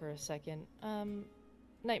seat then for a second?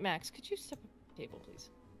 Night Max, could you step up to the table,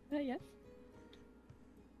 please? Yes.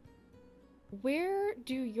 Where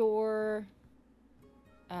do your...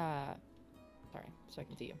 sorry, so I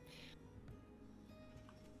can see you.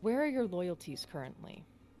 Where are your loyalties currently?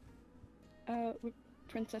 With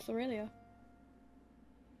Princess Laurelia.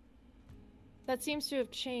 That seems to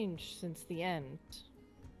have changed since the end.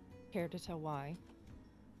 Care to tell why?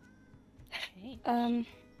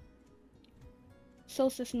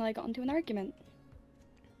 Solstice and I got into an argument.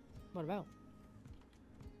 What about?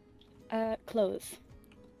 Clothes.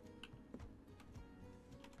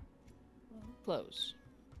 Clothes.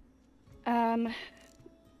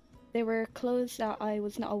 They were clothes that I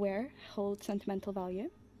was not aware hold sentimental value.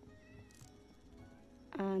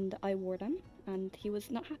 And I wore them, and he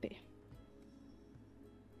was not happy.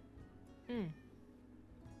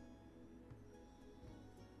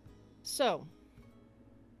 So,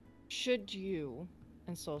 should you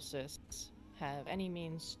and Solstice have any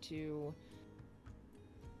means to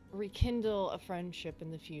rekindle a friendship in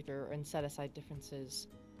the future and set aside differences,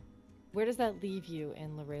 where does that leave you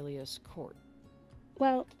in Laurelia's court?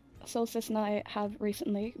 Well, Solstice and I have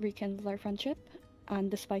recently rekindled our friendship, and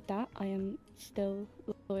despite that, I am still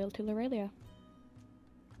loyal to Laurelia.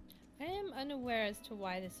 I am unaware as to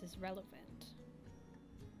why this is relevant.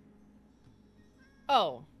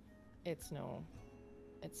 Oh, it's no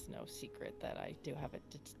secret that I do have a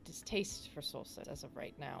distaste for Solstice as of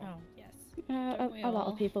right now. Oh, yes. A lot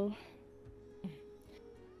of people.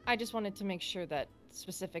 I just wanted to make sure that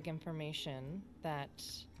specific information that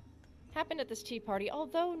happened at this tea party,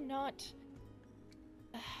 although not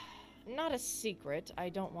a secret, I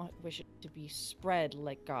don't wish it to be spread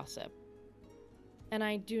like gossip. And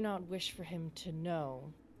I do not wish for him to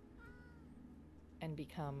know and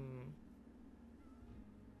become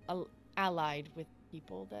allied with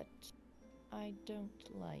people that I don't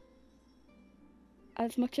like.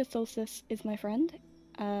 As much as Solstice is my friend,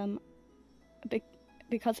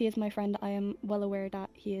 because he is my friend, I am well aware that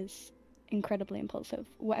he is incredibly impulsive.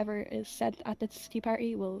 Whatever is said at this tea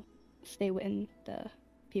party will stay within the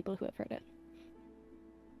people who have heard it.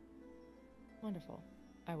 Wonderful.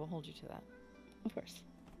 I will hold you to that. Of course.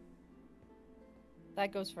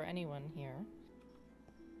 That goes for anyone here.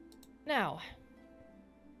 Now,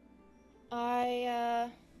 I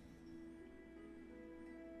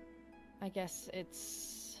guess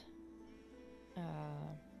it's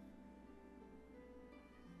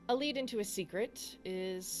a lead into a secret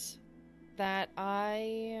is that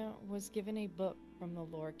I was given a book from the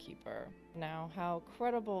lore keeper. Now, how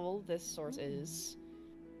credible this source is,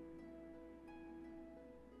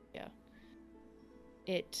 yeah,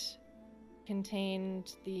 it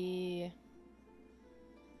contained the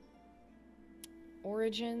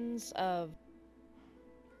origins of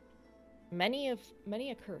many a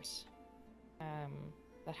curse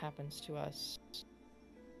that happens to us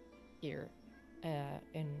here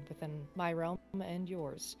within my realm and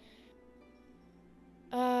yours.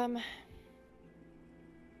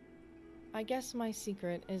 I guess my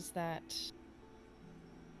secret is that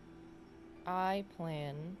I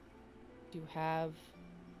plan to have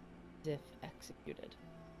Ziff executed.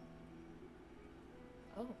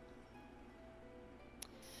 Oh.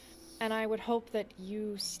 And I would hope that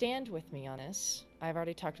you stand with me on this. I've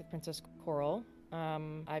already talked with Princess Coral.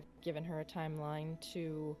 I've given her a timeline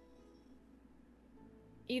to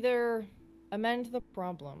either amend the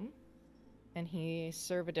problem and he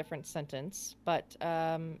serve a different sentence, but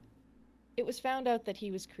it was found out that he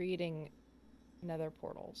was creating nether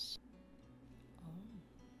portals.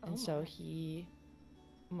 Oh. And so he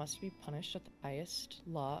must be punished at the highest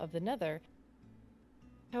law of the nether.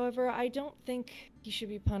 However, I don't think he should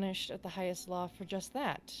be punished at the highest law for just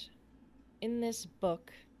that. In this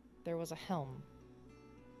book, there was a helm.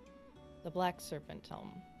 The Black Serpent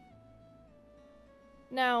helm.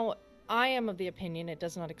 Now, I am of the opinion it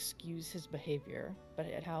does not excuse his behavior, but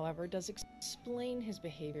it, however, does explain his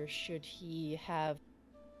behavior should he have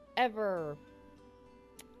ever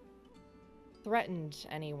threatened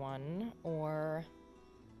anyone or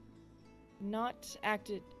not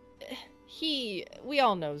acted... We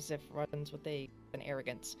all know Ziff runs with an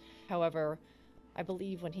arrogance. However, I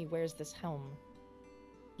believe when he wears this helm,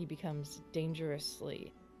 he becomes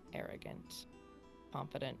dangerously arrogant,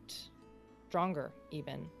 confident, stronger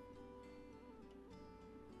even.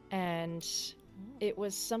 And it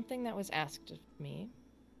was something that was asked of me,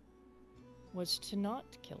 was to not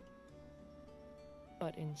kill him,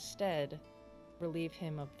 but instead relieve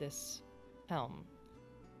him of this helm.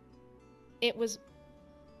 It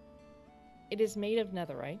is made of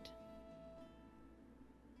netherite,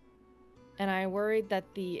 And I worried that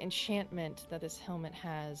the enchantment that this helmet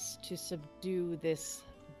has to subdue this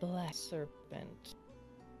black serpent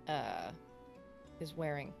is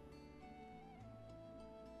wearing.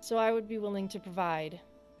 So I would be willing to provide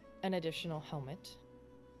an additional helmet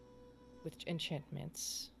with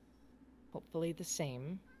enchantments, hopefully the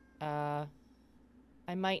same. I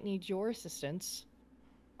might need your assistance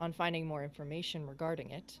on finding more information regarding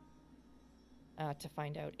it, to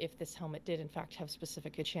find out if this helmet did in fact have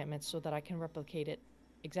specific enchantments so that I can replicate it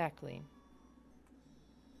exactly.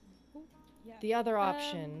 Yeah. The other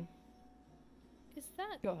option... Is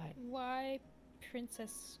that Go ahead. why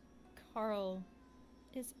Princess Carl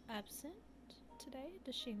is absent today?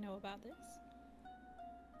 Does she know about this?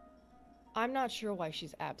 I'm not sure why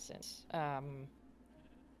she's absent.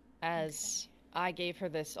 As I gave her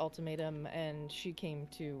this ultimatum and she came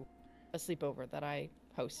to a sleepover that I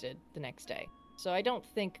hosted the next day. So I don't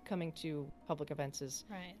think coming to public events is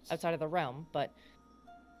outside of the realm, but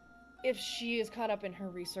if she is caught up in her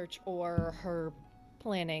research or her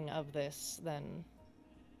planning of this, then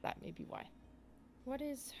that may be why. What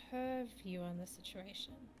is her view on the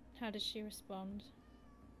situation? How does she respond?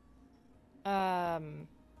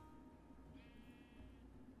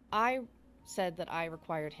 I said that I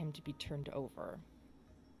required him to be turned over,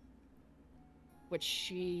 which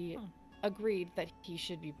she agreed that he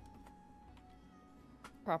should be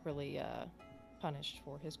properly punished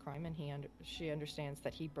for his crime, and she understands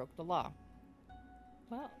that he broke the law.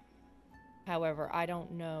 Well. However, I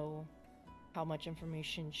don't know how much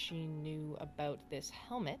information she knew about this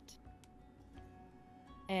helmet,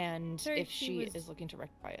 and So if he she was is looking to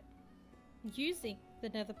rectify it. using the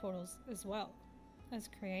nether portals as well as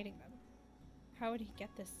creating them. How would he get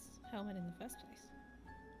this helmet in the first place?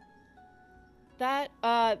 That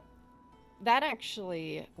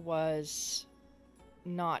actually was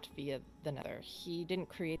not via the nether. He didn't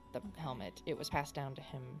create the helmet. It was passed down to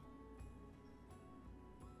him.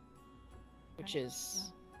 Which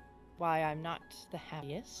is why I'm not the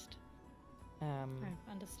happiest.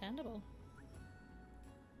 Understandable.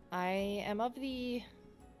 I am of the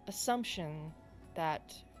assumption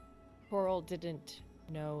that Coral didn't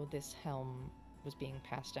know this helm was being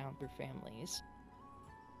passed down through families.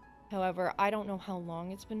 However, I don't know how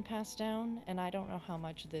long it's been passed down, and I don't know how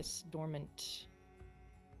much this dormant,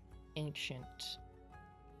 ancient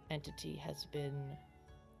entity has been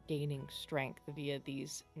gaining strength via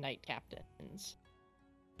these knight captains.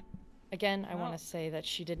 Again, I want to say that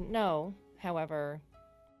she didn't know. However,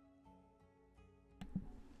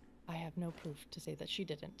 I have no proof to say that she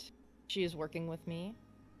didn't. She is working with me,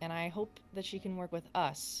 and I hope that she can work with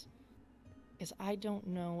us, because I don't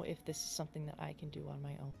know if this is something that I can do on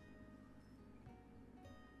my own.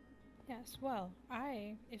 Yes, well,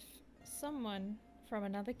 if someone from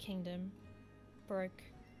another kingdom broke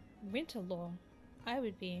winter law, I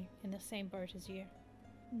would be in the same boat as you.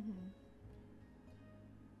 Mm-hmm.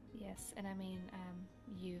 Yes, and I mean,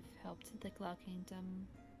 you've helped the Claw Kingdom,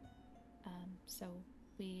 so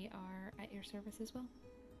we are at your service as well.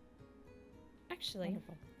 Actually,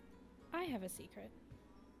 Wonderful. I have a secret.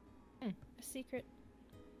 A secret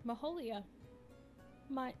Maholia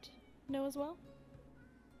might know as well.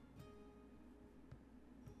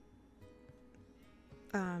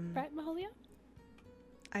 Right, Maholia?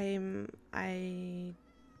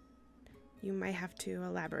 You might have to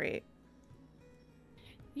elaborate.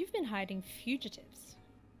 You've been hiding fugitives,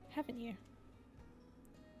 haven't you?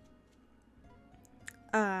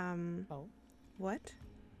 Oh. What?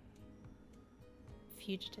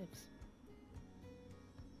 Fugitives.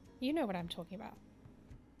 You know what I'm talking about.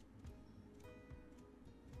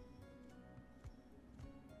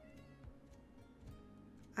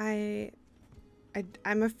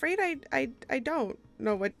 I'm afraid I don't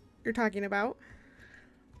know what you're talking about.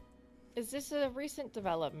 Is this a recent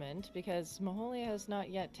development? Because Maholia has not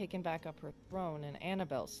yet taken back up her throne, and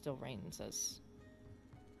Annabelle still reigns as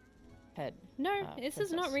head. No, this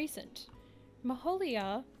is not recent.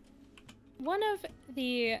 Maholia, one of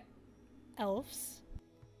the elves,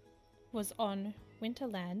 was on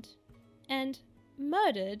Winterland and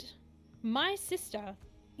murdered my sister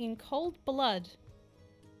in cold blood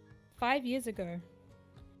 5 years ago.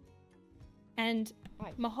 And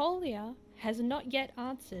Maholia has not yet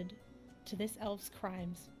answered to this elf's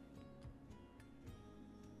crimes.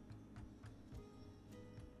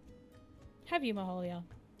 Have you, Maholia?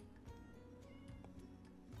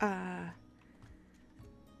 I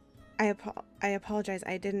apologize.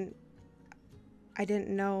 I didn't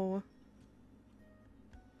know.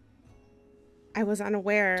 I was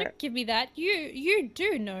unaware. Don't give me that. You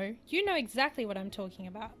do know. You know exactly what I'm talking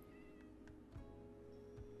about.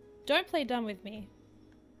 Don't play dumb with me.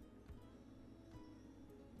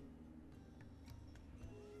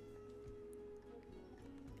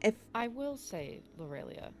 If I will say,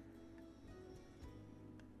 Laurelia,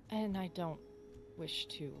 and I don't wish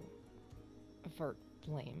to avert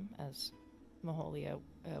blame, as Maholia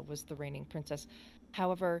was the reigning princess.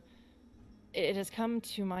 However, it has come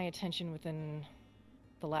to my attention within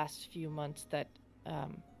the last few months that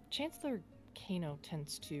Chancellor Kano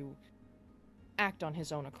tends to act on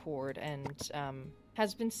his own accord and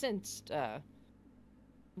has been since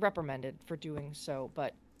reprimanded for doing so,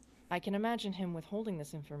 but I can imagine him withholding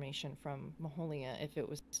this information from Maholia if it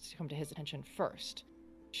was to come to his attention first.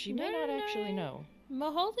 She may not actually know.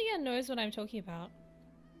 Maholia knows what I'm talking about.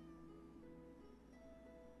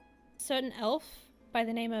 Certain elf by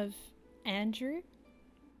the name of Andrew.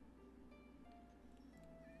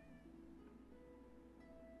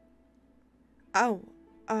 Oh,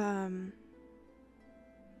 I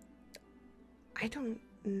don't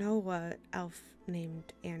know a elf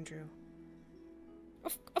named Andrew.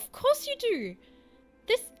 Of course you do.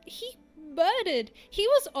 He murdered. He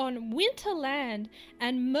was on Winterland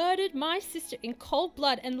and murdered my sister in cold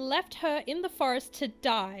blood and left her in the forest to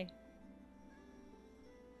die.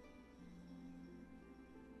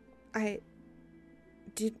 How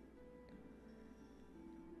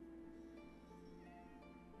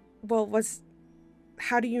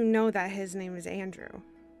do you know that his name is Andrew?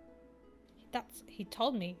 He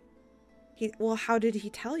told me. How did he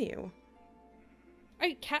tell you?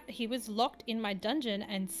 He was locked in my dungeon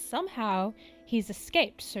and somehow he's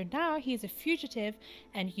escaped. So now he's a fugitive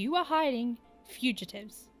and you are hiding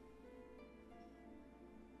fugitives.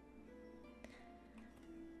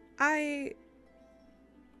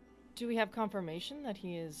 Do we have confirmation that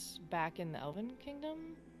he is back in the Elven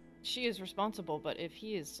Kingdom? She is responsible, but if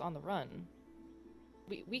he is on the run,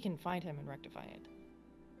 we can find him and rectify it.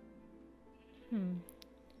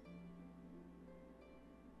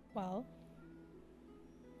 Well,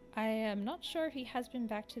 I am not sure if he has been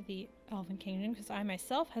back to the Elven Kingdom because I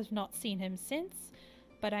myself have not seen him since,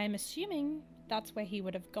 but I am assuming that's where he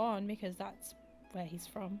would have gone because that's where he's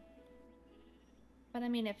from. But I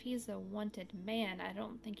mean, if he's a wanted man, I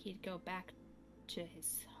don't think he'd go back to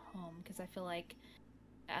his home because I feel like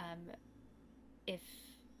if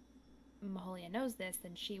Maholia knows this,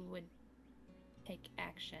 then she would take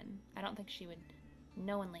action. I don't think she would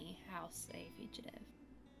knowingly house a fugitive.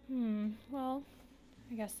 Well,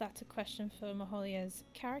 I guess that's a question for Maholia's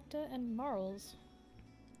character and morals.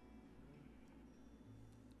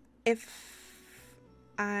 If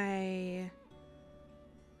I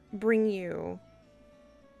bring you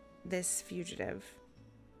this fugitive,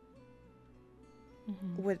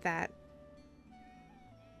 would that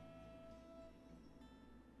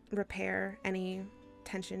repair any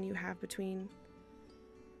tension you have between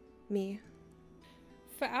me?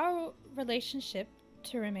 For our relationship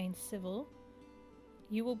to remain civil,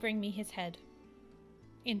 you will bring me his head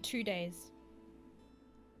in 2 days.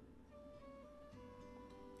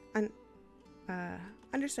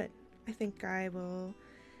 Understood. I think I will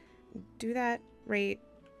do that right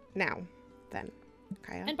now, then.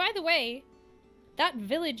 Kaya? And by the way, that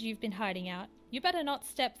village you've been hiding out, you better not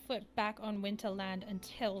step foot back on Winterland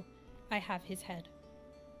until I have his head.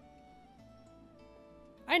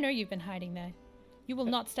 I know you've been hiding there. You will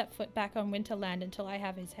not step foot back on Winterland until I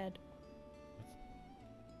have his head.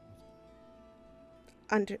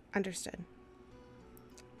 Understood.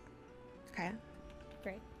 Kaya?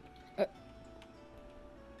 Great.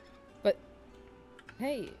 But,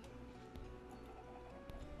 hey.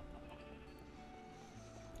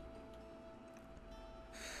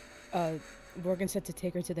 Morgan said to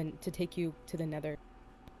take you to the Nether.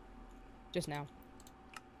 Just now.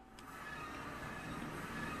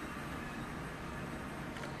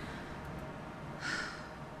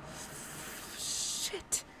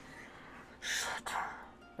 Shit.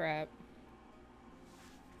 Crap.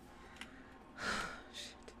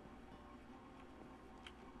 Shit.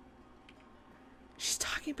 She's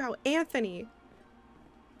talking about Anthony.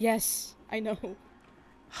 Yes, I know.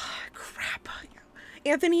 Crap.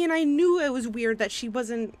 Anthony and I knew it was weird that she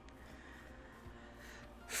wasn't...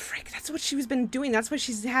 Frick, that's what she's been doing. That's why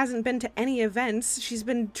she hasn't been to any events. She's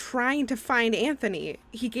been trying to find Anthony.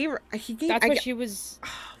 That's why she was...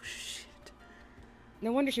 Oh, shit.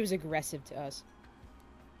 No wonder she was aggressive to us.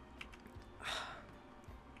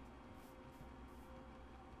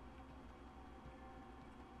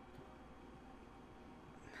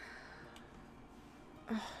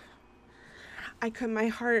 I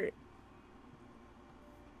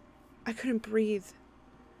couldn't breathe.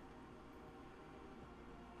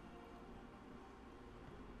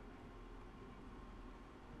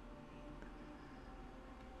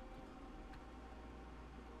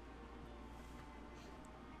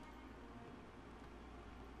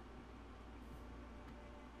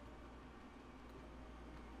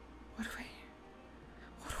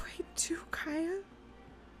 too, Kaya.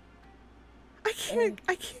 I can't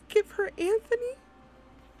give her Anthony.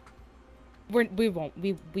 We won't.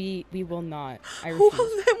 We will not. I Well,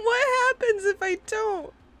 refuse. then what happens if I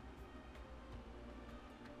don't?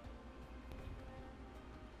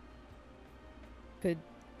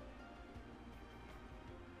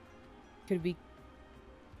 Could we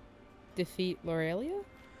defeat Laurelia?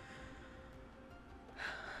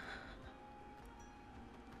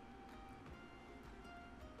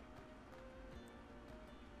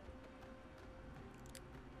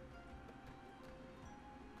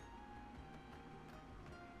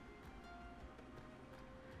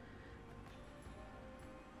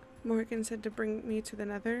 Morrigan said to bring me to the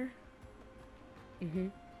Nether. Mm-hmm.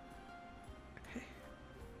 Okay.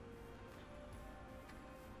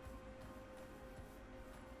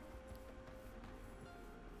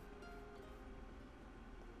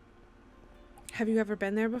 Have you ever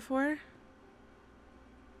been there before?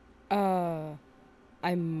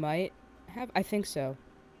 I might have. I think so.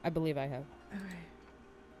 I believe I have. Okay.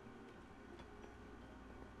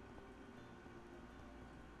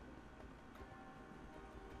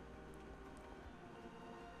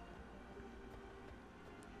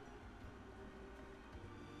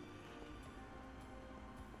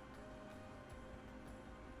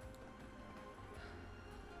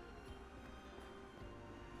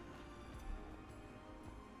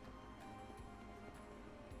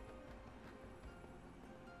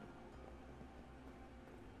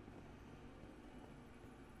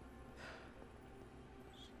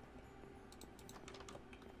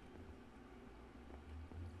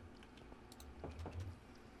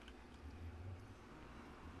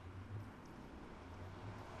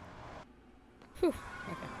 Whew.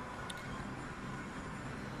 Okay.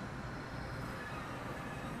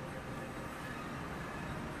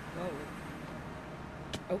 Whoa.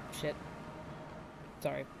 Oh, shit.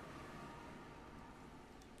 Sorry.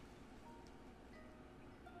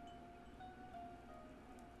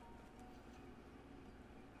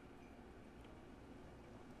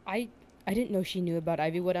 I didn't know she knew about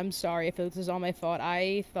Ivywood. I'm sorry if this is all my fault.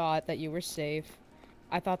 I thought that you were safe.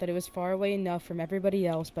 I thought that it was far away enough from everybody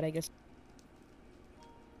else, but I guess...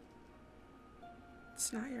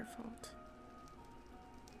 It's not your fault.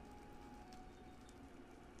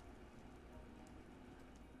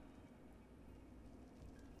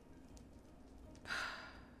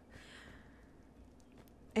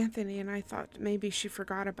 Anthony and I thought maybe she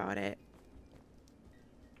forgot about it.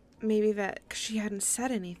 Maybe that 'cause she hadn't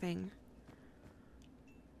said anything.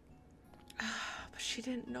 But she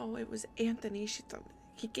didn't know it was Anthony. She thought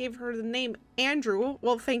he gave her the name Andrew.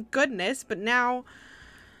 Well, thank goodness, but now...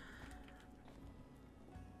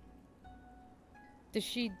 Does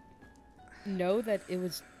she know that it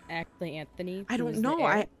was actually Anthony? I who don't was the know.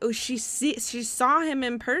 heir? She saw him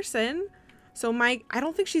in person. So I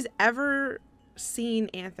don't think she's ever seen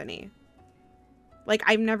Anthony. Like,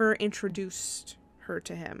 I've never introduced her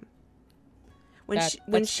to him.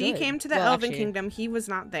 When she good. came to the Well, Elven actually- Kingdom, he was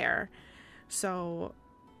not there. So,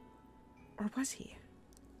 or was he?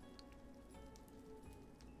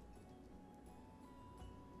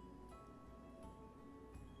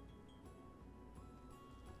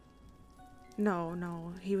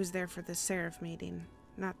 No, he was there for the Seraph meeting,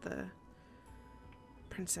 not the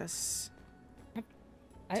princess.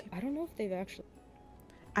 I don't know if they've actually...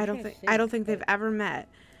 I don't think they've ever met.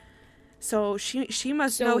 So she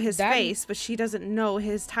must know his face, but she doesn't know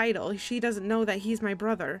his title. She doesn't know that he's my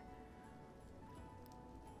brother.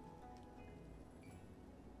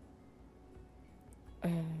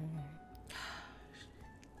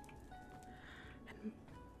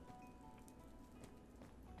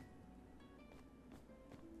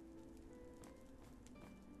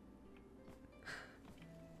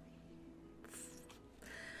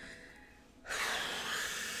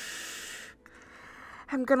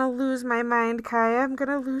 I'm gonna lose my mind, Kaya. I'm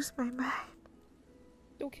gonna lose my mind.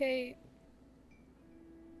 Okay.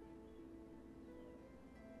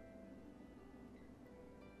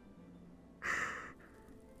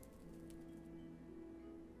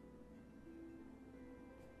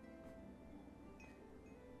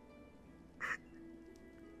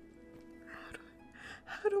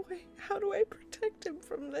 How do I protect him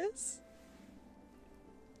from this?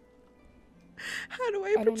 How do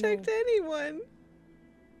I protect anyone?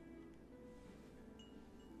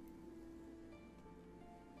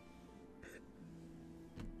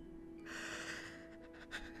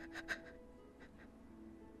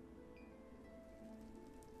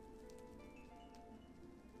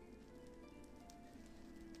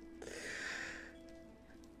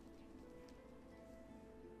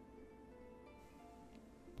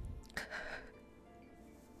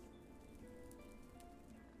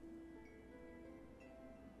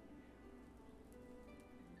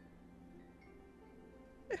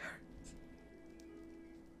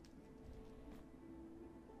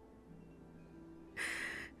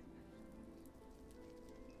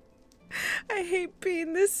 I hate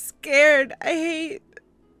being this scared. I hate...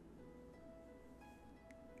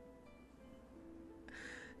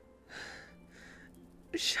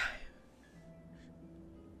 Shut.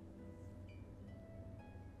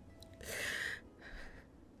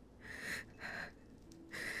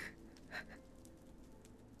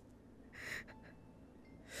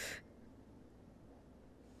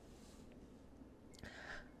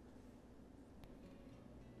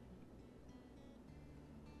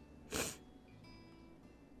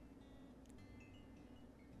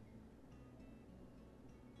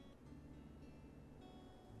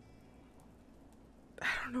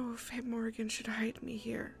 I don't know if Morrigan should hide me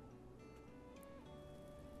here.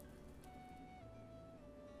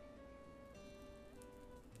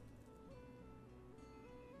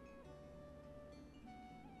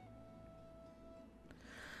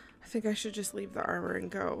 I think I should just leave the armor and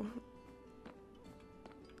go.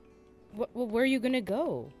 Well, where are you gonna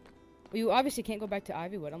go? Well, you obviously can't go back to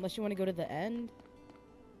Ivywood unless you want to go to the end.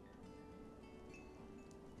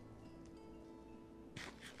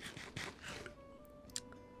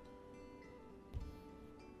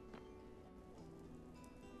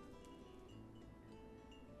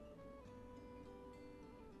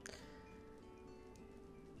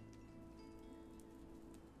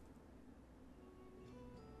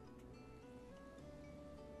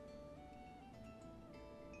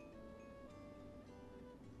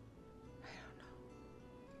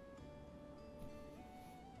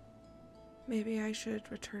 Maybe I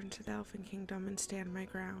should return to the Elven Kingdom and stand my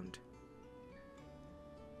ground.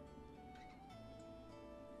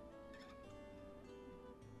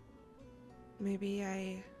 Maybe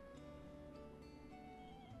I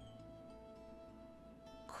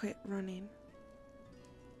quit running.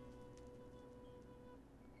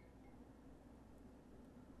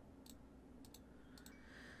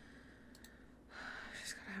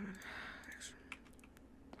 Just gotta have an extra.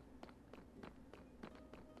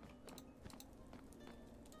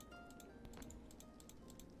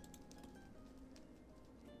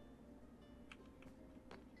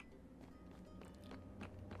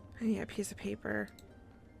 I need a piece of paper.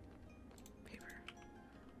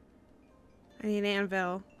 I need an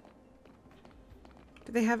anvil.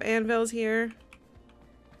 Do they have anvils here?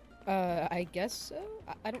 I guess so.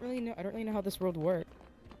 I don't really know. I don't really know how this world works.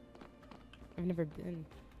 I've never been.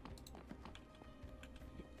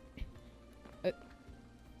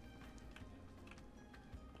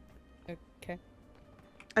 Okay.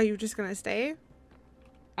 Are you just gonna stay?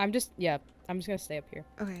 I'm just gonna stay up here.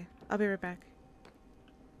 Okay, I'll be right back.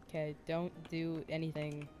 Okay, don't do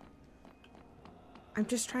anything. I'm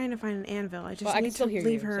just trying to find an anvil. I just Well, I need can still to hear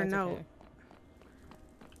leave you, her so a it's note. okay.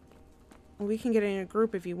 Well, we can get in a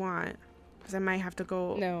group if you want. Because I might have to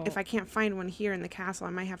go... No. If I can't find one here in the castle, I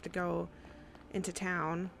might have to go into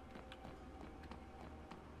town.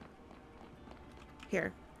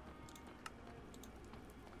 Here.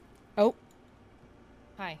 Oh,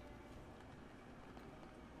 Hi.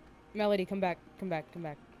 Melody, come back, come back, come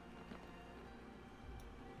back.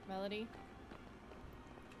 Melody?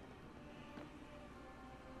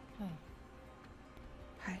 Hi.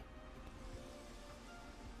 Hi.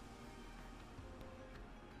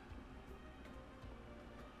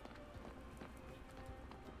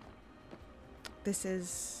 This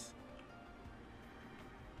is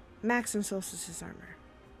Max and Solstice's armor.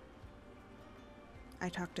 I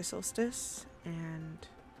talked to Solstice, and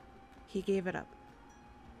he gave it up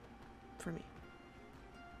for me.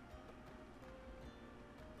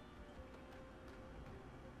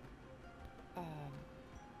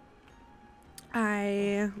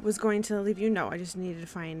 I was going to leave you know. I just needed to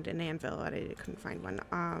find an anvil, and I couldn't find one.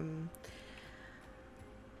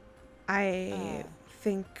 I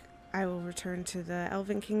think I will return to the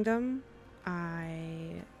Elven Kingdom.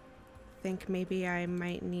 I think maybe I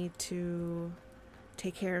might need to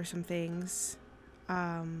take care of some things.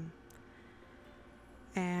 And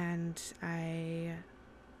I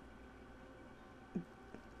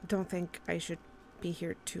don't think I should be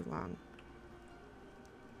here too long.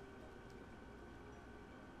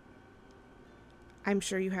 I'm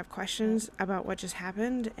sure you have questions about what just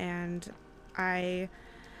happened, and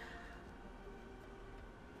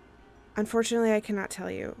unfortunately, I cannot tell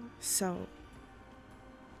you. So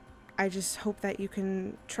I just hope that you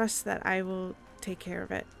can trust that I will take care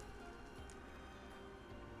of it.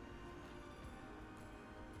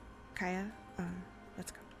 Kaya,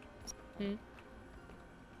 let's go.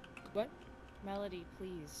 What? Melody,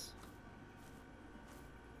 please.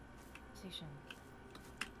 Station.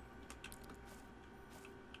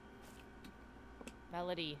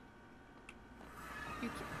 Melody. You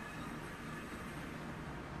can't.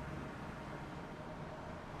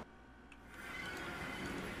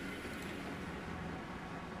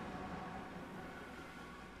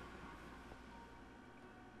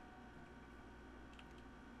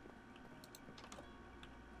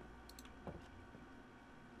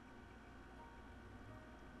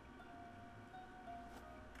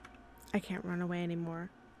 I can't run away anymore.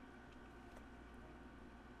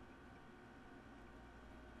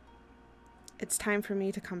 It's time for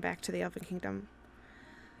me to come back to the Elven Kingdom.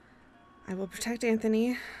 I will protect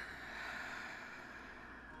Anthony.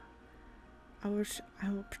 I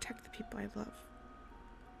will protect the people I love.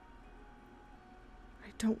 I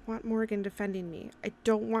don't want Morrigan defending me. I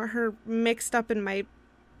don't want her mixed up in my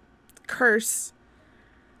curse.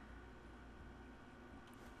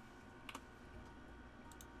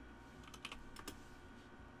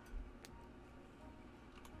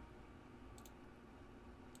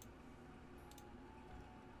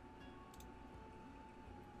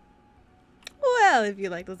 Well, if you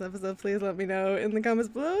like this episode, please let me know in the comments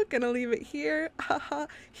below. Gonna leave it here. Haha,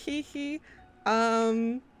 hee hee.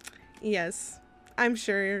 Yes, I'm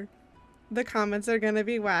sure the comments are gonna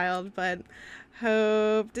be wild, but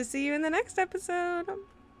hope to see you in the next episode.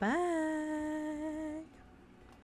 Bye.